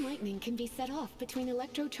 Chain lightning can be set off between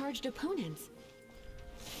electro-charged opponents.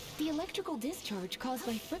 The electrical discharge caused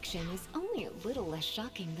by friction is only a little less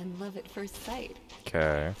shocking than love at first sight.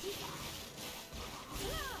 Okay.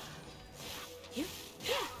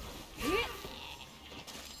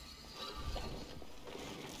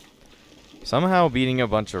 Somehow beating a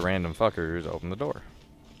bunch of random fuckers opened the door.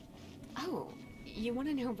 Oh, you want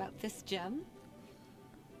to know about this gem?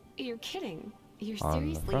 You're kidding. You're On the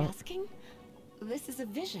seriously front. asking? This is a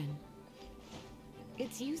vision.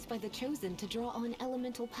 It's used by the Chosen to draw on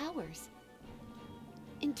elemental powers.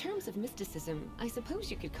 In terms of mysticism, I suppose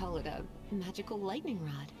you could call it a magical lightning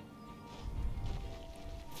rod.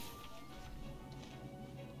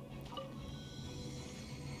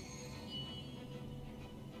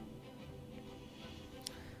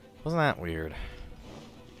 Wasn't that weird?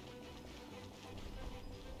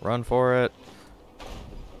 Run for it.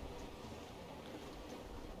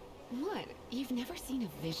 What? You've never seen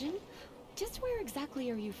a vision? Just where exactly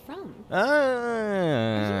are you from? I Are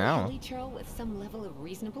you a don't know. hilly churl with some level of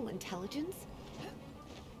reasonable intelligence?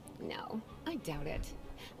 No, I doubt it.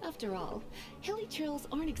 After all, hilly churls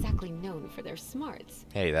aren't exactly known for their smarts.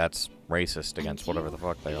 Hey, that's racist against And whatever you- the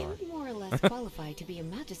fuck they are. You're more or less qualified to be a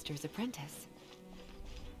magister's apprentice.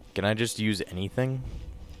 Can I just use anything?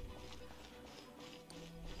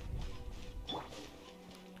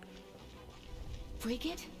 Break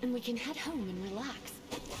it, and we can head home and relax.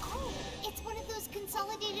 Oh, it's one of those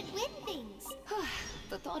consolidated wind things.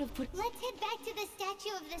 The thought of Let's head back to the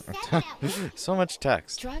statue of the seven at once. So much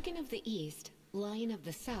text. Dragon of the East, Lion of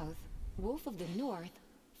the South, Wolf of the North,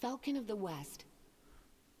 Falcon of the West.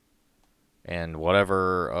 And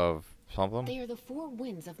whatever of something. They are the four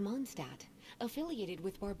winds of Mondstadt, affiliated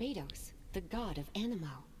with Barbados, the god of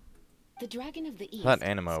Anemo. The Dragon of the East. I thought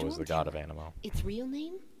Anemo was Storm the god of Terror. Anemo. Its real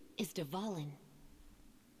name is Dvalin.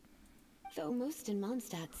 Though most in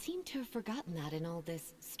Mondstadt seem to have forgotten that in all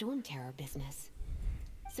this Storm Terror business.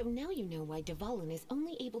 So now you know why Dvalin is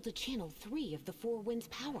only able to channel 3 of the four winds'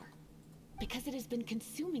 power. Because it has been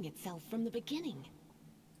consuming itself from the beginning.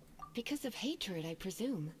 Because of hatred, I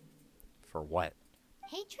presume. For what?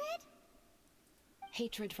 Hatred?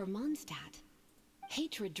 Hatred for Mondstadt.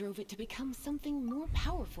 Hatred drove it to become something more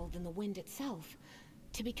powerful than the wind itself.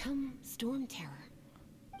 To become Storm Terror.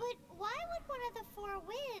 But why would one of the four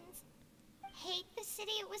winds hate the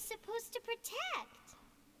city it was supposed to protect?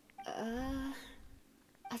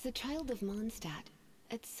 As a child of Mondstadt,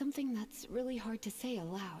 it's something that's really hard to say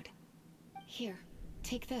aloud. Here,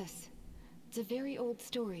 take this. It's a very old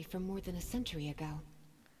story from more than a century ago.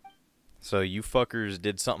 So you fuckers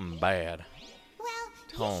did something bad. Well,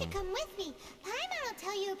 Tome. you should come with me. Paimon will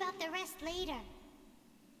tell you about the rest later.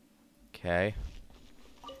 Okay.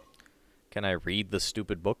 Can I read the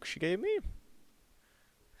stupid book she gave me?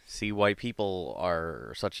 See why people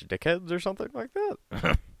are such dickheads or something like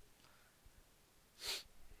that?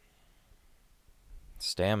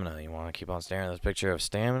 Stamina. You want to keep on staring at this picture of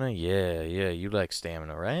stamina? Yeah, you like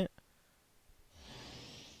stamina, right?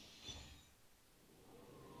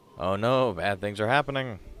 Oh no, bad things are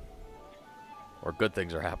happening. Or good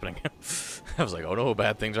things are happening. I was like, oh no,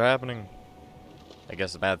 bad things are happening. I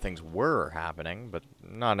guess the bad things were happening, but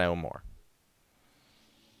not no more.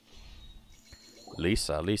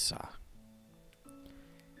 Lisa.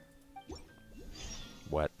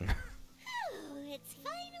 What? Oh, it's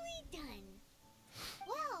finally done.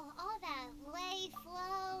 Well, all that lay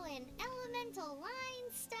flow and elemental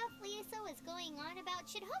line stuff Lisa was going on about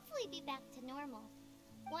should hopefully be back to normal.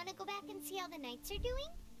 Want to go back and see how the knights are doing?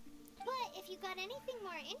 But if you got anything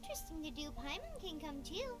more interesting to do, Paimon can come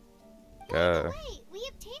too. By the way, we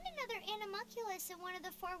obtained another animalculus in one of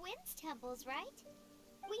the Four Winds temples, right?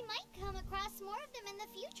 We might come across more of them in the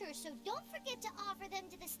future, so don't forget to offer them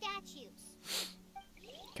to the statues.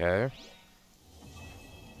 Okay.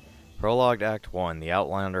 Prologue Act 1, The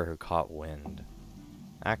Outlander Who Caught Wind.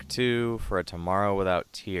 Act 2, For a Tomorrow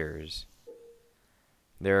Without Tears.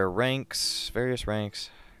 There are ranks, various ranks.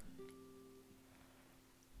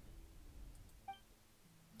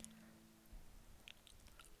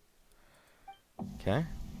 Okay.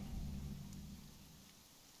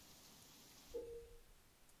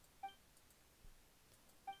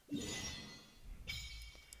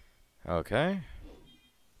 Okay.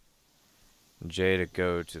 J to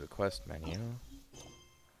go to the quest menu.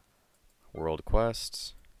 World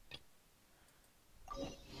quests.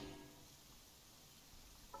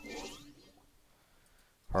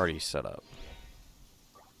 Party setup.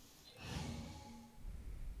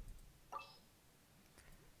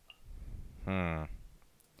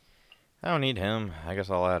 I don't need him. I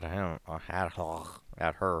guess I'll add him. Add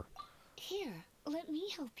her. Here, let me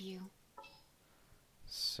help you. Let's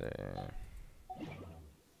see.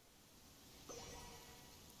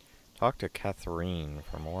 Talk to Catherine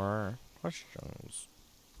for more questions.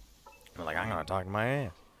 I'm like, I'm gonna talk to my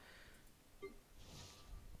ass.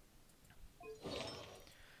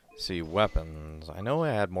 See, weapons. I know I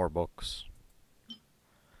had more books.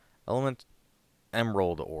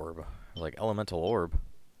 Emerald orb. Like, elemental orb.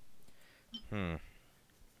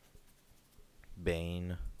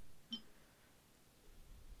 Bane.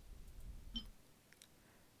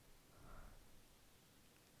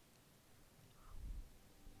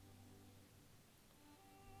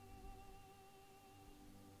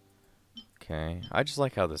 Okay, I just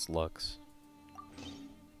like how this looks.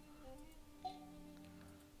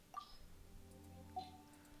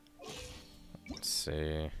 Let's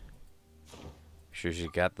see. Sure, she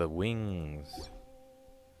got the wings.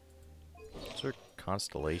 What's her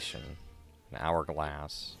constellation? An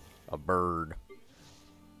hourglass. A bird.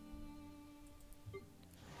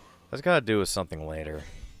 That's got to do with something later.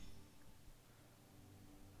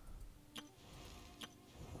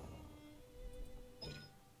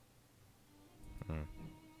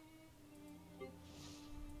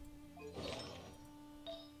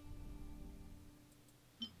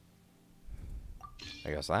 I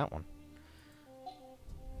guess that one.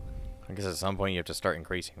 I guess at some point you have to start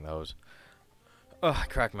increasing those. Ugh, I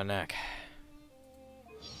cracked my neck.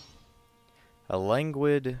 A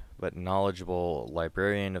languid but knowledgeable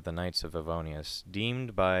librarian of the Knights of Avonius,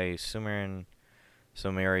 deemed by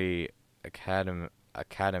Sumeri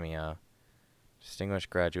Academia, distinguished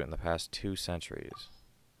graduate in the past 2 centuries.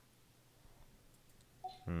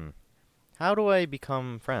 How do I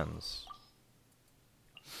become friends?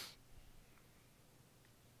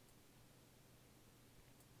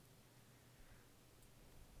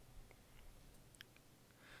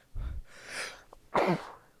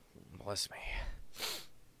 Bless me.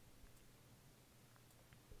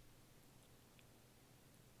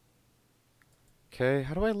 Okay,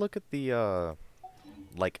 how do I look at the,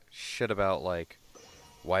 like, shit about, like,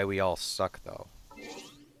 why we all suck, though?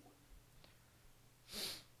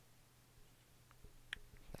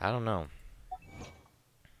 I don't know.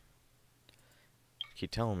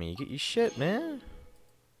 Keep telling me, you get your shit, man.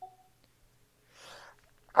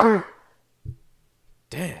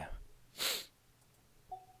 Damn.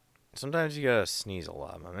 Sometimes you gotta sneeze a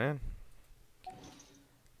lot, my man. Let's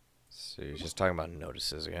see, he's just talking about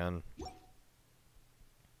notices again.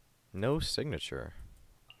 No signature.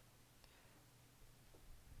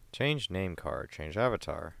 Change name card. Change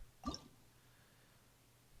avatar.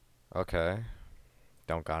 Okay.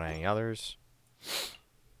 Don't got any others.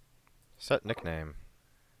 Set nickname.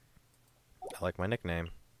 I like my nickname.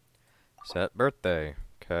 Set birthday.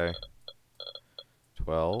 Okay.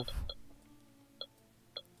 12.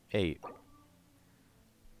 8.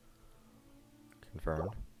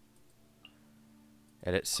 Confirmed.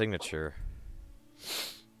 Edit signature.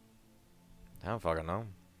 I don't fucking know.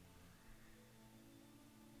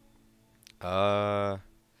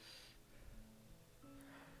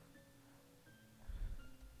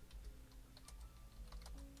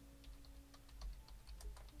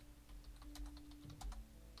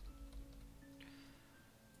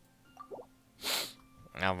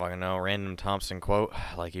 I don't fucking know. Random Thompson quote,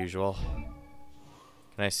 like usual.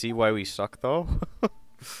 Can I see why we suck, though?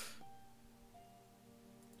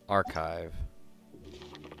 Archive.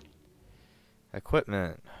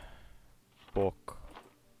 Equipment. Book.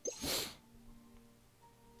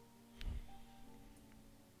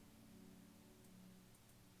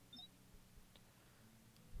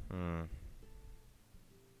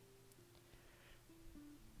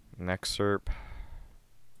 An excerpt.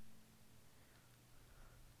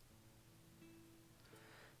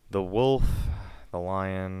 The wolf, the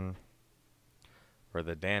lion, or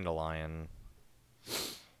the dandelion.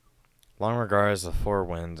 Long regards the four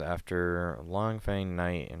winds. After a long famed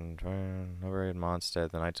night in liberated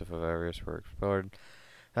Mondstadt, the Knights of Bavarius were explored.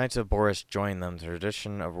 The Knights of Boris joined them. The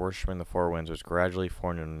tradition of worshipping the four winds was gradually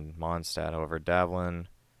formed in Mondstadt. However, Davlin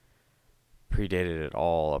predated it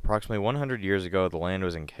all. Approximately 100 years ago, the land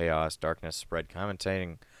was in chaos. Darkness spread,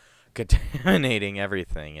 contaminating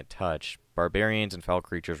everything it touched. Barbarians and foul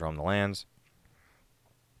creatures roamed the lands.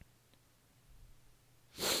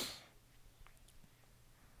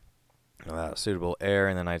 Without suitable air,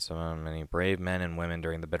 and the Knights summoned many brave men and women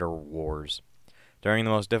during the bitter wars. During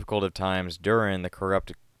the most difficult of times, Durin, the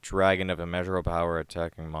corrupt dragon of immeasurable power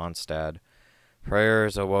attacking Mondstadt,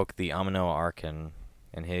 prayers awoke the Amino Archon,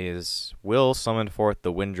 and his will summoned forth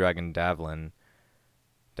the wind dragon Davlin.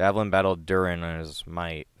 Davlin battled Durin in his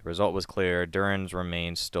might. The result was clear. Durin's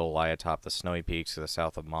remains still lie atop the snowy peaks to the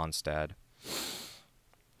south of Mondstadt. It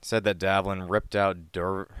said that Davlin ripped out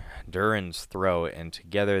Durin's throat, and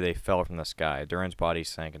together they fell from the sky. Durin's body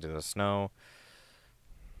sank into the snow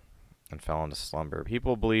and fell into slumber.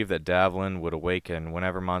 People believe that Davlin would awaken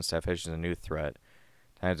whenever Mondstadt faces a new threat.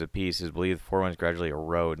 Times of peace, it is believed the four winds gradually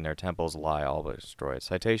erode, and their temples lie all but destroyed.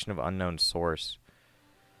 Citation of unknown source.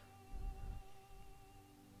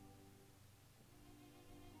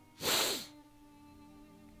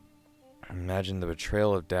 Imagine the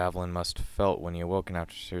betrayal of Davlin must have felt when he awoken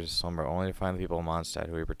after years of slumber, only to find the people of Mondstadt,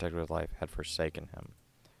 who he protected with life, had forsaken him.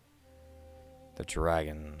 The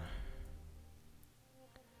dragon.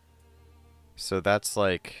 So that's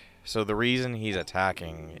like... So the reason he's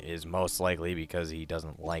attacking is most likely because he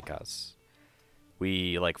doesn't like us.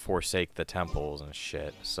 We, like, forsake the temples and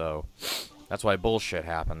shit, so... That's why bullshit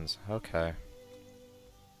happens. Okay.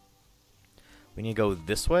 We need to go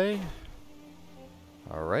this way?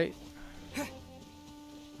 Alright.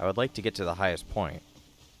 I would like to get to the highest point.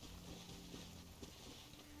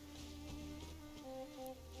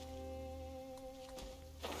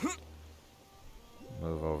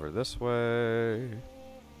 Move over this way. I'm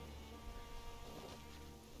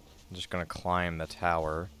just gonna climb the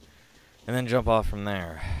tower and then jump off from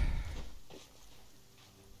there.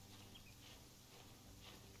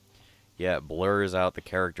 Yeah, it blurs out the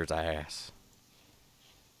character's ass.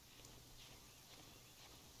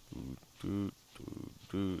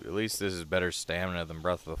 At least this is better stamina than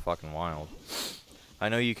Breath of the fucking Wild. I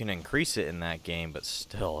know you can increase it in that game, but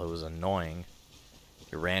still, it was annoying.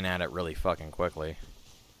 You ran at it really fucking quickly.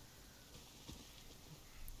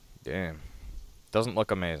 Damn. Doesn't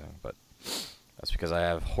look amazing, but that's because I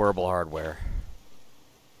have horrible hardware.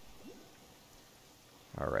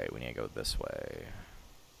 Alright, we need to go this way.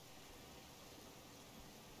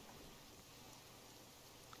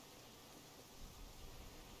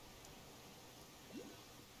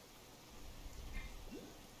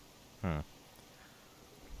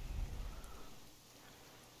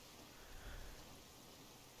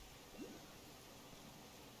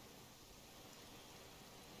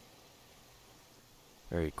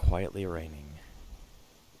 Very quietly raining.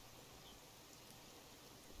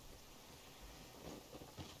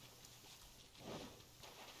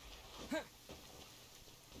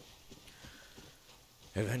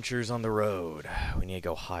 Adventures on the road. We need to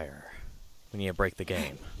go higher. We need to break the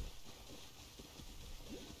game.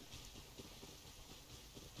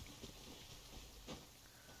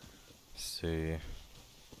 Let's see.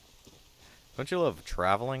 Don't you love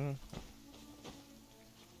traveling?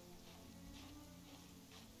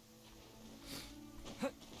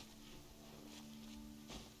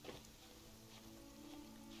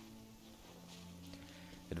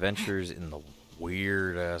 Adventures in the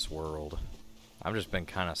weird-ass world. I've just been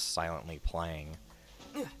kind of silently playing.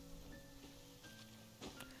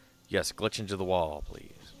 Yes, glitch into the wall,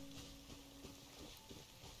 please.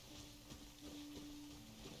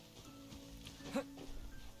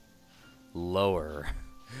 Lower.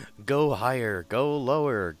 Go higher, go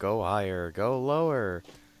lower, go higher, go lower.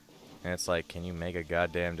 And it's like, can you make a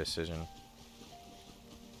goddamn decision?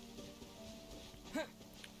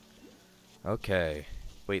 Okay.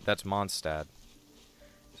 Wait, that's Mondstadt.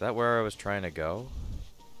 Is that where I was trying to go?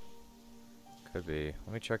 Could be.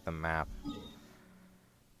 Let me check the map.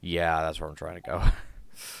 Yeah, that's where I'm trying to go.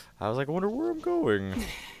 I was like, I wonder where I'm going.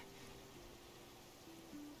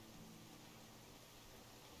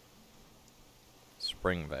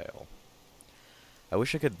 Springvale. I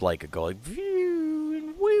wish I could, like, go, like, view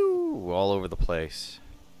and woo all over the place.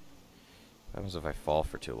 What happens if I fall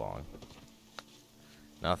for too long?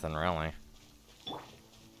 Nothing, really.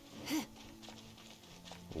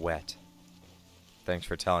 Wet. Thanks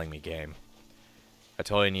for telling me, game. I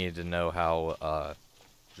totally needed to know how,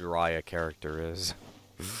 dry a character is.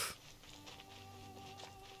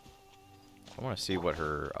 I want to see what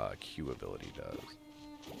her, Q ability does.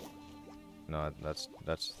 No, that's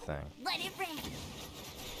the thing. Let it rain.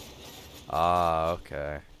 Ah,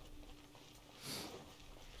 okay.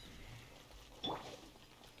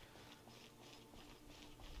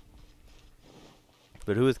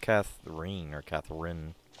 But who is Catherine or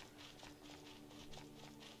Catherine?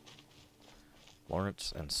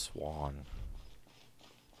 Lawrence and Swan.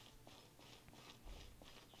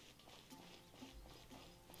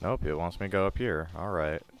 Nope, it wants me to go up here.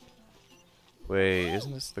 Alright. Wait, Hey,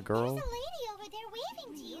 isn't this the girl? There's a lady over there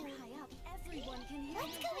waving to you. Everyone can hear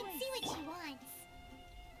Let's your go and voice. see what she wants.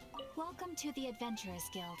 Welcome to the Adventurers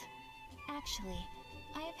Guild. Actually,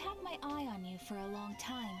 I have had my eye on you for a long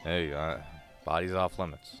time. Hey, body's off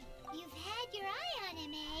limits. You've had your eye on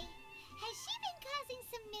him, eh? Has she been causing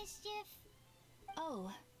some mischief?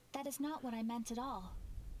 Oh, that is not what I meant at all.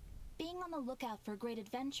 Being on the lookout for great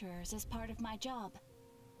adventurers is part of my job.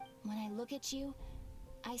 When I look at you,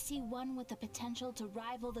 I see one with the potential to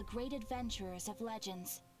rival the great adventurers of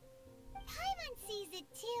legends. Paimon sees it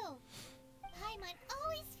too. Paimon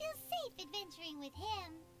always feels safe adventuring with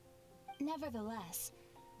him. Nevertheless,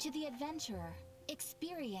 to the adventurer,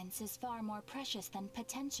 experience is far more precious than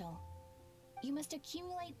potential. You must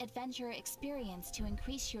accumulate adventurer experience to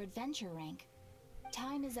increase your adventure rank.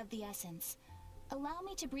 Time is of the essence. Allow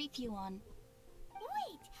me to brief you on...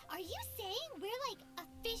 Wait, are you saying we're like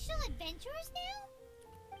official adventurers now?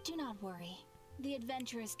 Do not worry. The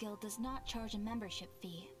Adventurers Guild does not charge a membership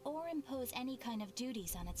fee or impose any kind of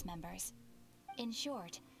duties on its members. In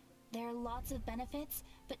short, there are lots of benefits,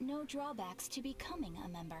 but no drawbacks to becoming a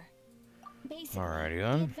member. Basically, Alrighty the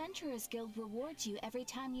then. Adventurers Guild rewards you every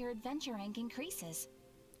time your adventure rank increases.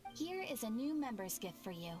 Here is a new member's gift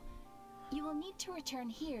for you. You will need to return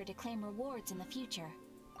here to claim rewards in the future.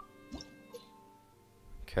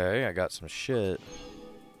 Okay, I got some shit.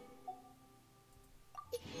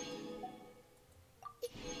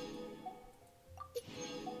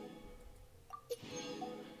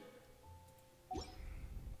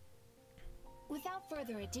 Without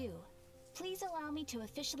further ado, please allow me to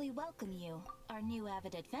officially welcome you, our new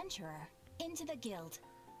avid adventurer, into the guild.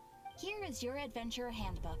 Here is your adventurer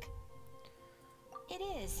handbook. It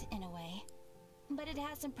is, in a way, but it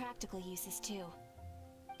has some practical uses too.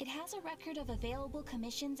 It has a record of available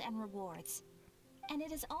commissions and rewards, and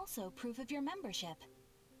it is also proof of your membership.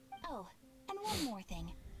 Oh, and one more thing.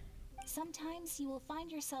 Sometimes you will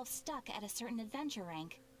find yourself stuck at a certain adventure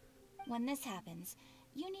rank. When this happens,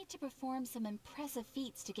 you need to perform some impressive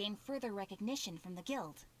feats to gain further recognition from the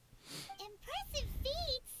guild. Impressive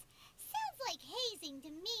feats? Sounds like hazing to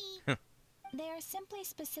me. They are simply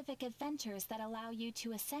specific adventures that allow you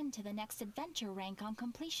to ascend to the next adventure rank on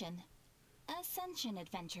completion. Ascension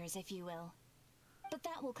adventures, if you will. But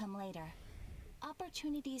that will come later.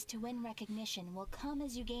 Opportunities to win recognition will come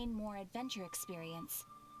as you gain more adventure experience.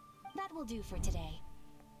 That will do for today.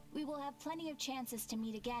 We will have plenty of chances to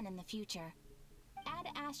meet again in the future. Ad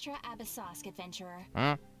Astra Abyssosk, adventurer.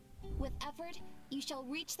 Huh? With effort, you shall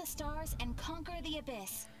reach the stars and conquer the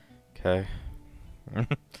abyss. Okay.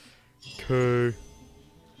 Okay.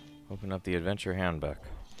 Open up the adventure handbook.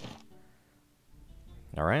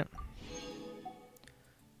 Alright.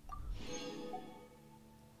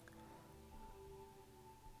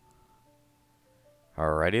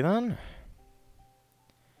 Alrighty then.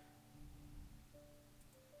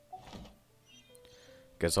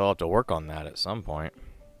 Guess I'll have to work on that at some point.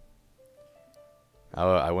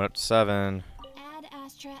 I went up to 7. Ad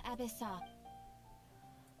Astra Abyssosk.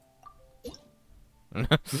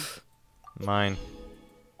 Mine.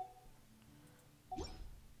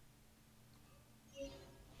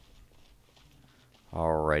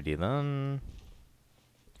 Alrighty then.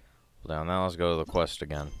 Well, down now, let's go to the quest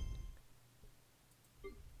again.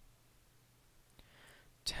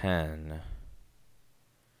 10.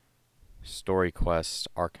 Story quests,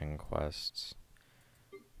 Arcane quests.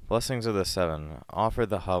 Blessings of the Seven. Offer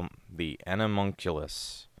the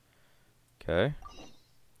Animunculus. Okay.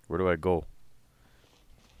 Where do I go?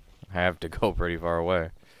 I have to go pretty far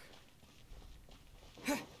away.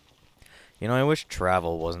 You know, I wish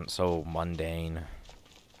travel wasn't so mundane.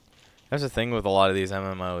 That's the thing with a lot of these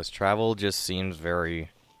MMOs. Travel just seems very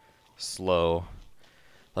slow.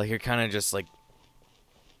 Like you're kind of just like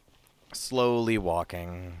slowly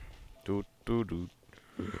walking. Doot, doot, doot.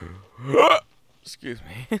 Excuse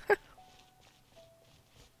me.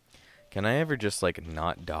 Can I ever just like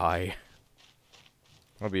not die?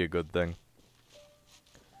 That'd be a good thing.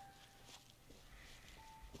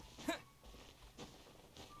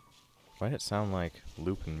 Why did it sound like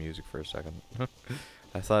looping music for a second?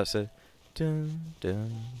 I thought it said dun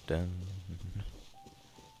dun dun.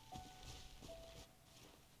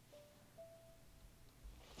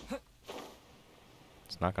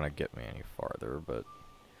 It's not gonna get me any farther, but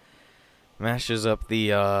mashes up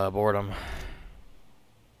the boredom.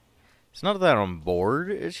 It's not that I'm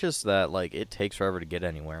bored, it's just that like it takes forever to get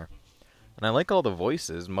anywhere. And I like all the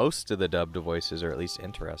voices. Most of the dubbed voices are at least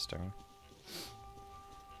interesting.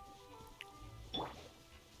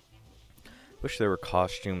 Wish there were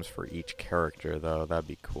costumes for each character, though. That'd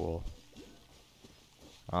be cool.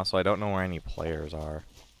 Also, I don't know where any players are.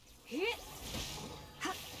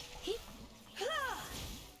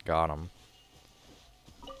 Got him.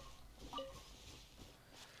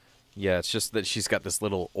 Yeah, it's just that she's got this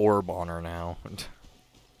little orb on her now. Is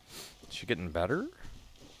she getting better?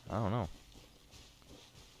 I don't know.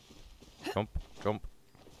 Jump, jump.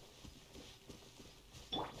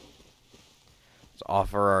 Let's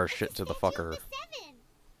offer our shit to the fucker.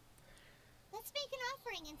 Let's make an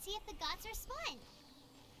offering and see if the gods respond.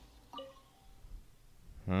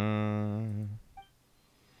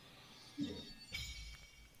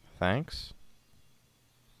 Thanks.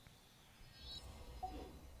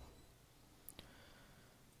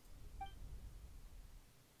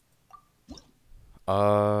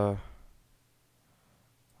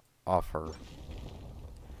 Offer.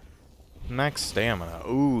 Max stamina.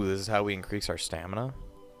 Ooh, this is how we increase our stamina?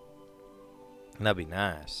 That'd be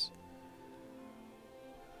nice.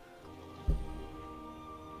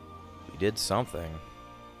 We did something.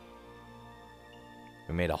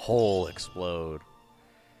 We made a hole explode.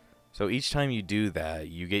 So each time you do that,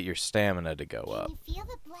 you get your stamina to go up. Can you feel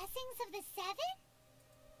the blessings of the seven?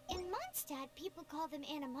 In Mondstadt, people call them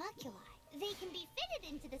animalculi. They can be fitted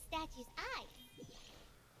into the statue's eyes.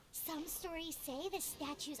 Some stories say the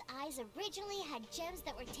statue's eyes originally had gems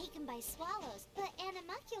that were taken by swallows, but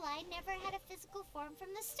animalculi never had a physical form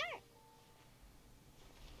from the start.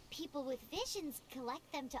 People with visions collect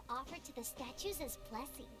them to offer to the statues as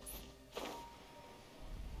blessings.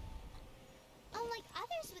 Unlike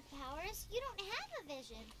others with powers, you don't have a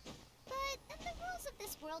vision. But the rules of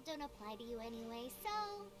this world don't apply to you anyway, so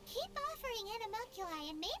keep offering animalculi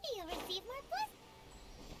and maybe you'll receive more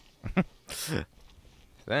blessings.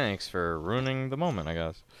 Thanks for ruining the moment, I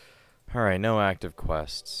guess. Alright, no active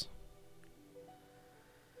quests.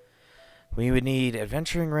 We would need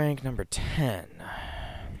adventuring rank number 10.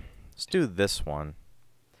 Let's do this one.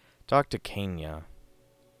 Talk to Kenya.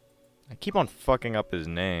 I keep on fucking up his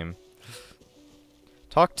name.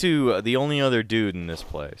 Talk to the only other dude in this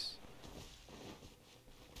place.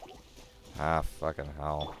 Ah, fucking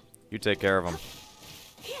hell. You take care of him.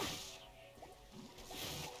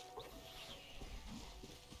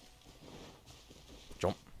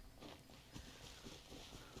 Jump.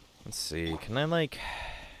 Let's see. Can I, like...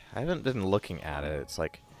 I haven't been looking at it. It's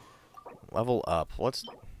like... Level up. What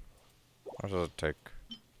does it take?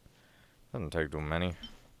 Doesn't take too many.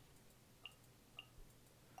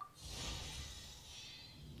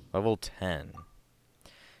 Level 10.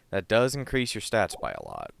 That does increase your stats by a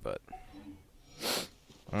lot, but...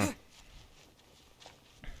 I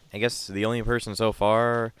guess the only person so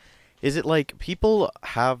far... Is it like people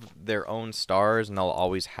have their own stars and they'll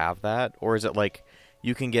always have that? Or is it like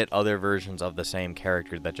you can get other versions of the same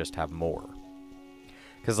character that just have more?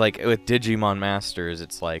 Because like with Digimon Masters,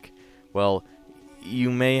 it's like, well, you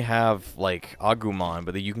may have like Agumon,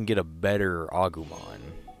 but you can get a better Agumon.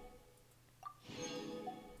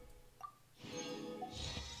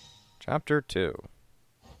 Chapter 2.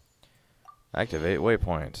 Activate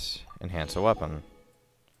waypoints. Enhance a weapon.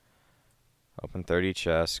 Open 30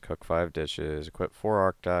 chests. Cook 5 dishes. Equip 4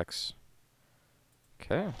 arc decks.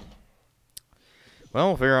 Okay. Well,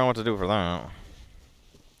 we'll figure out what to do for that.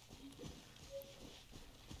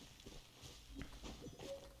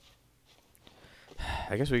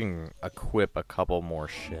 I guess we can equip a couple more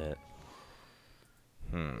shit.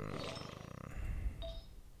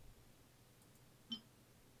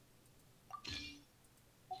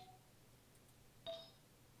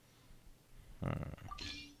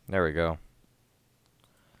 There we go.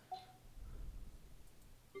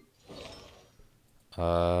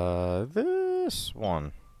 This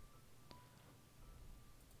one.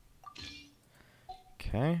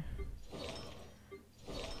 Okay.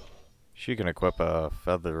 She can equip a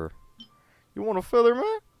feather. You want a feather,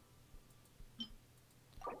 man?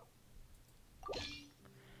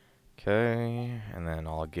 Okay, and then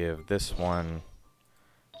I'll give this one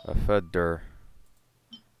a feather.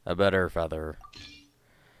 A better feather.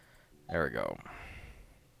 There we go.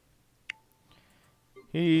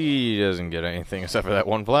 He doesn't get anything except for that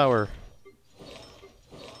one flower.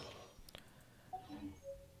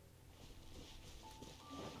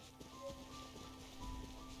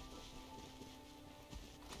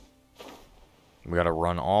 We gotta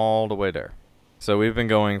run all the way there. So we've been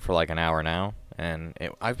going for like an hour now, and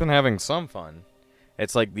I've been having some fun.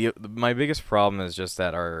 It's like my biggest problem is just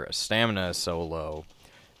that our stamina is so low,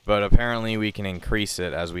 but apparently we can increase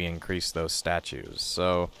it as we increase those statues.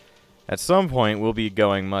 So at some point we'll be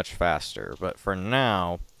going much faster, but for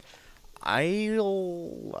now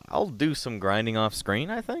I'll do some grinding off screen,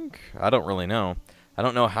 I think. I don't really know. I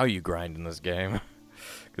don't know how you grind in this game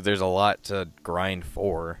because there's a lot to grind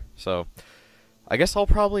for. So I guess I'll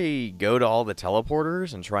probably go to all the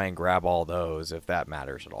teleporters and try and grab all those if that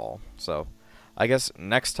matters at all. So I guess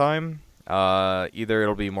next time, either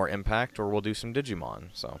it'll be more Impact or we'll do some Digimon.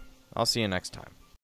 So I'll see you next time.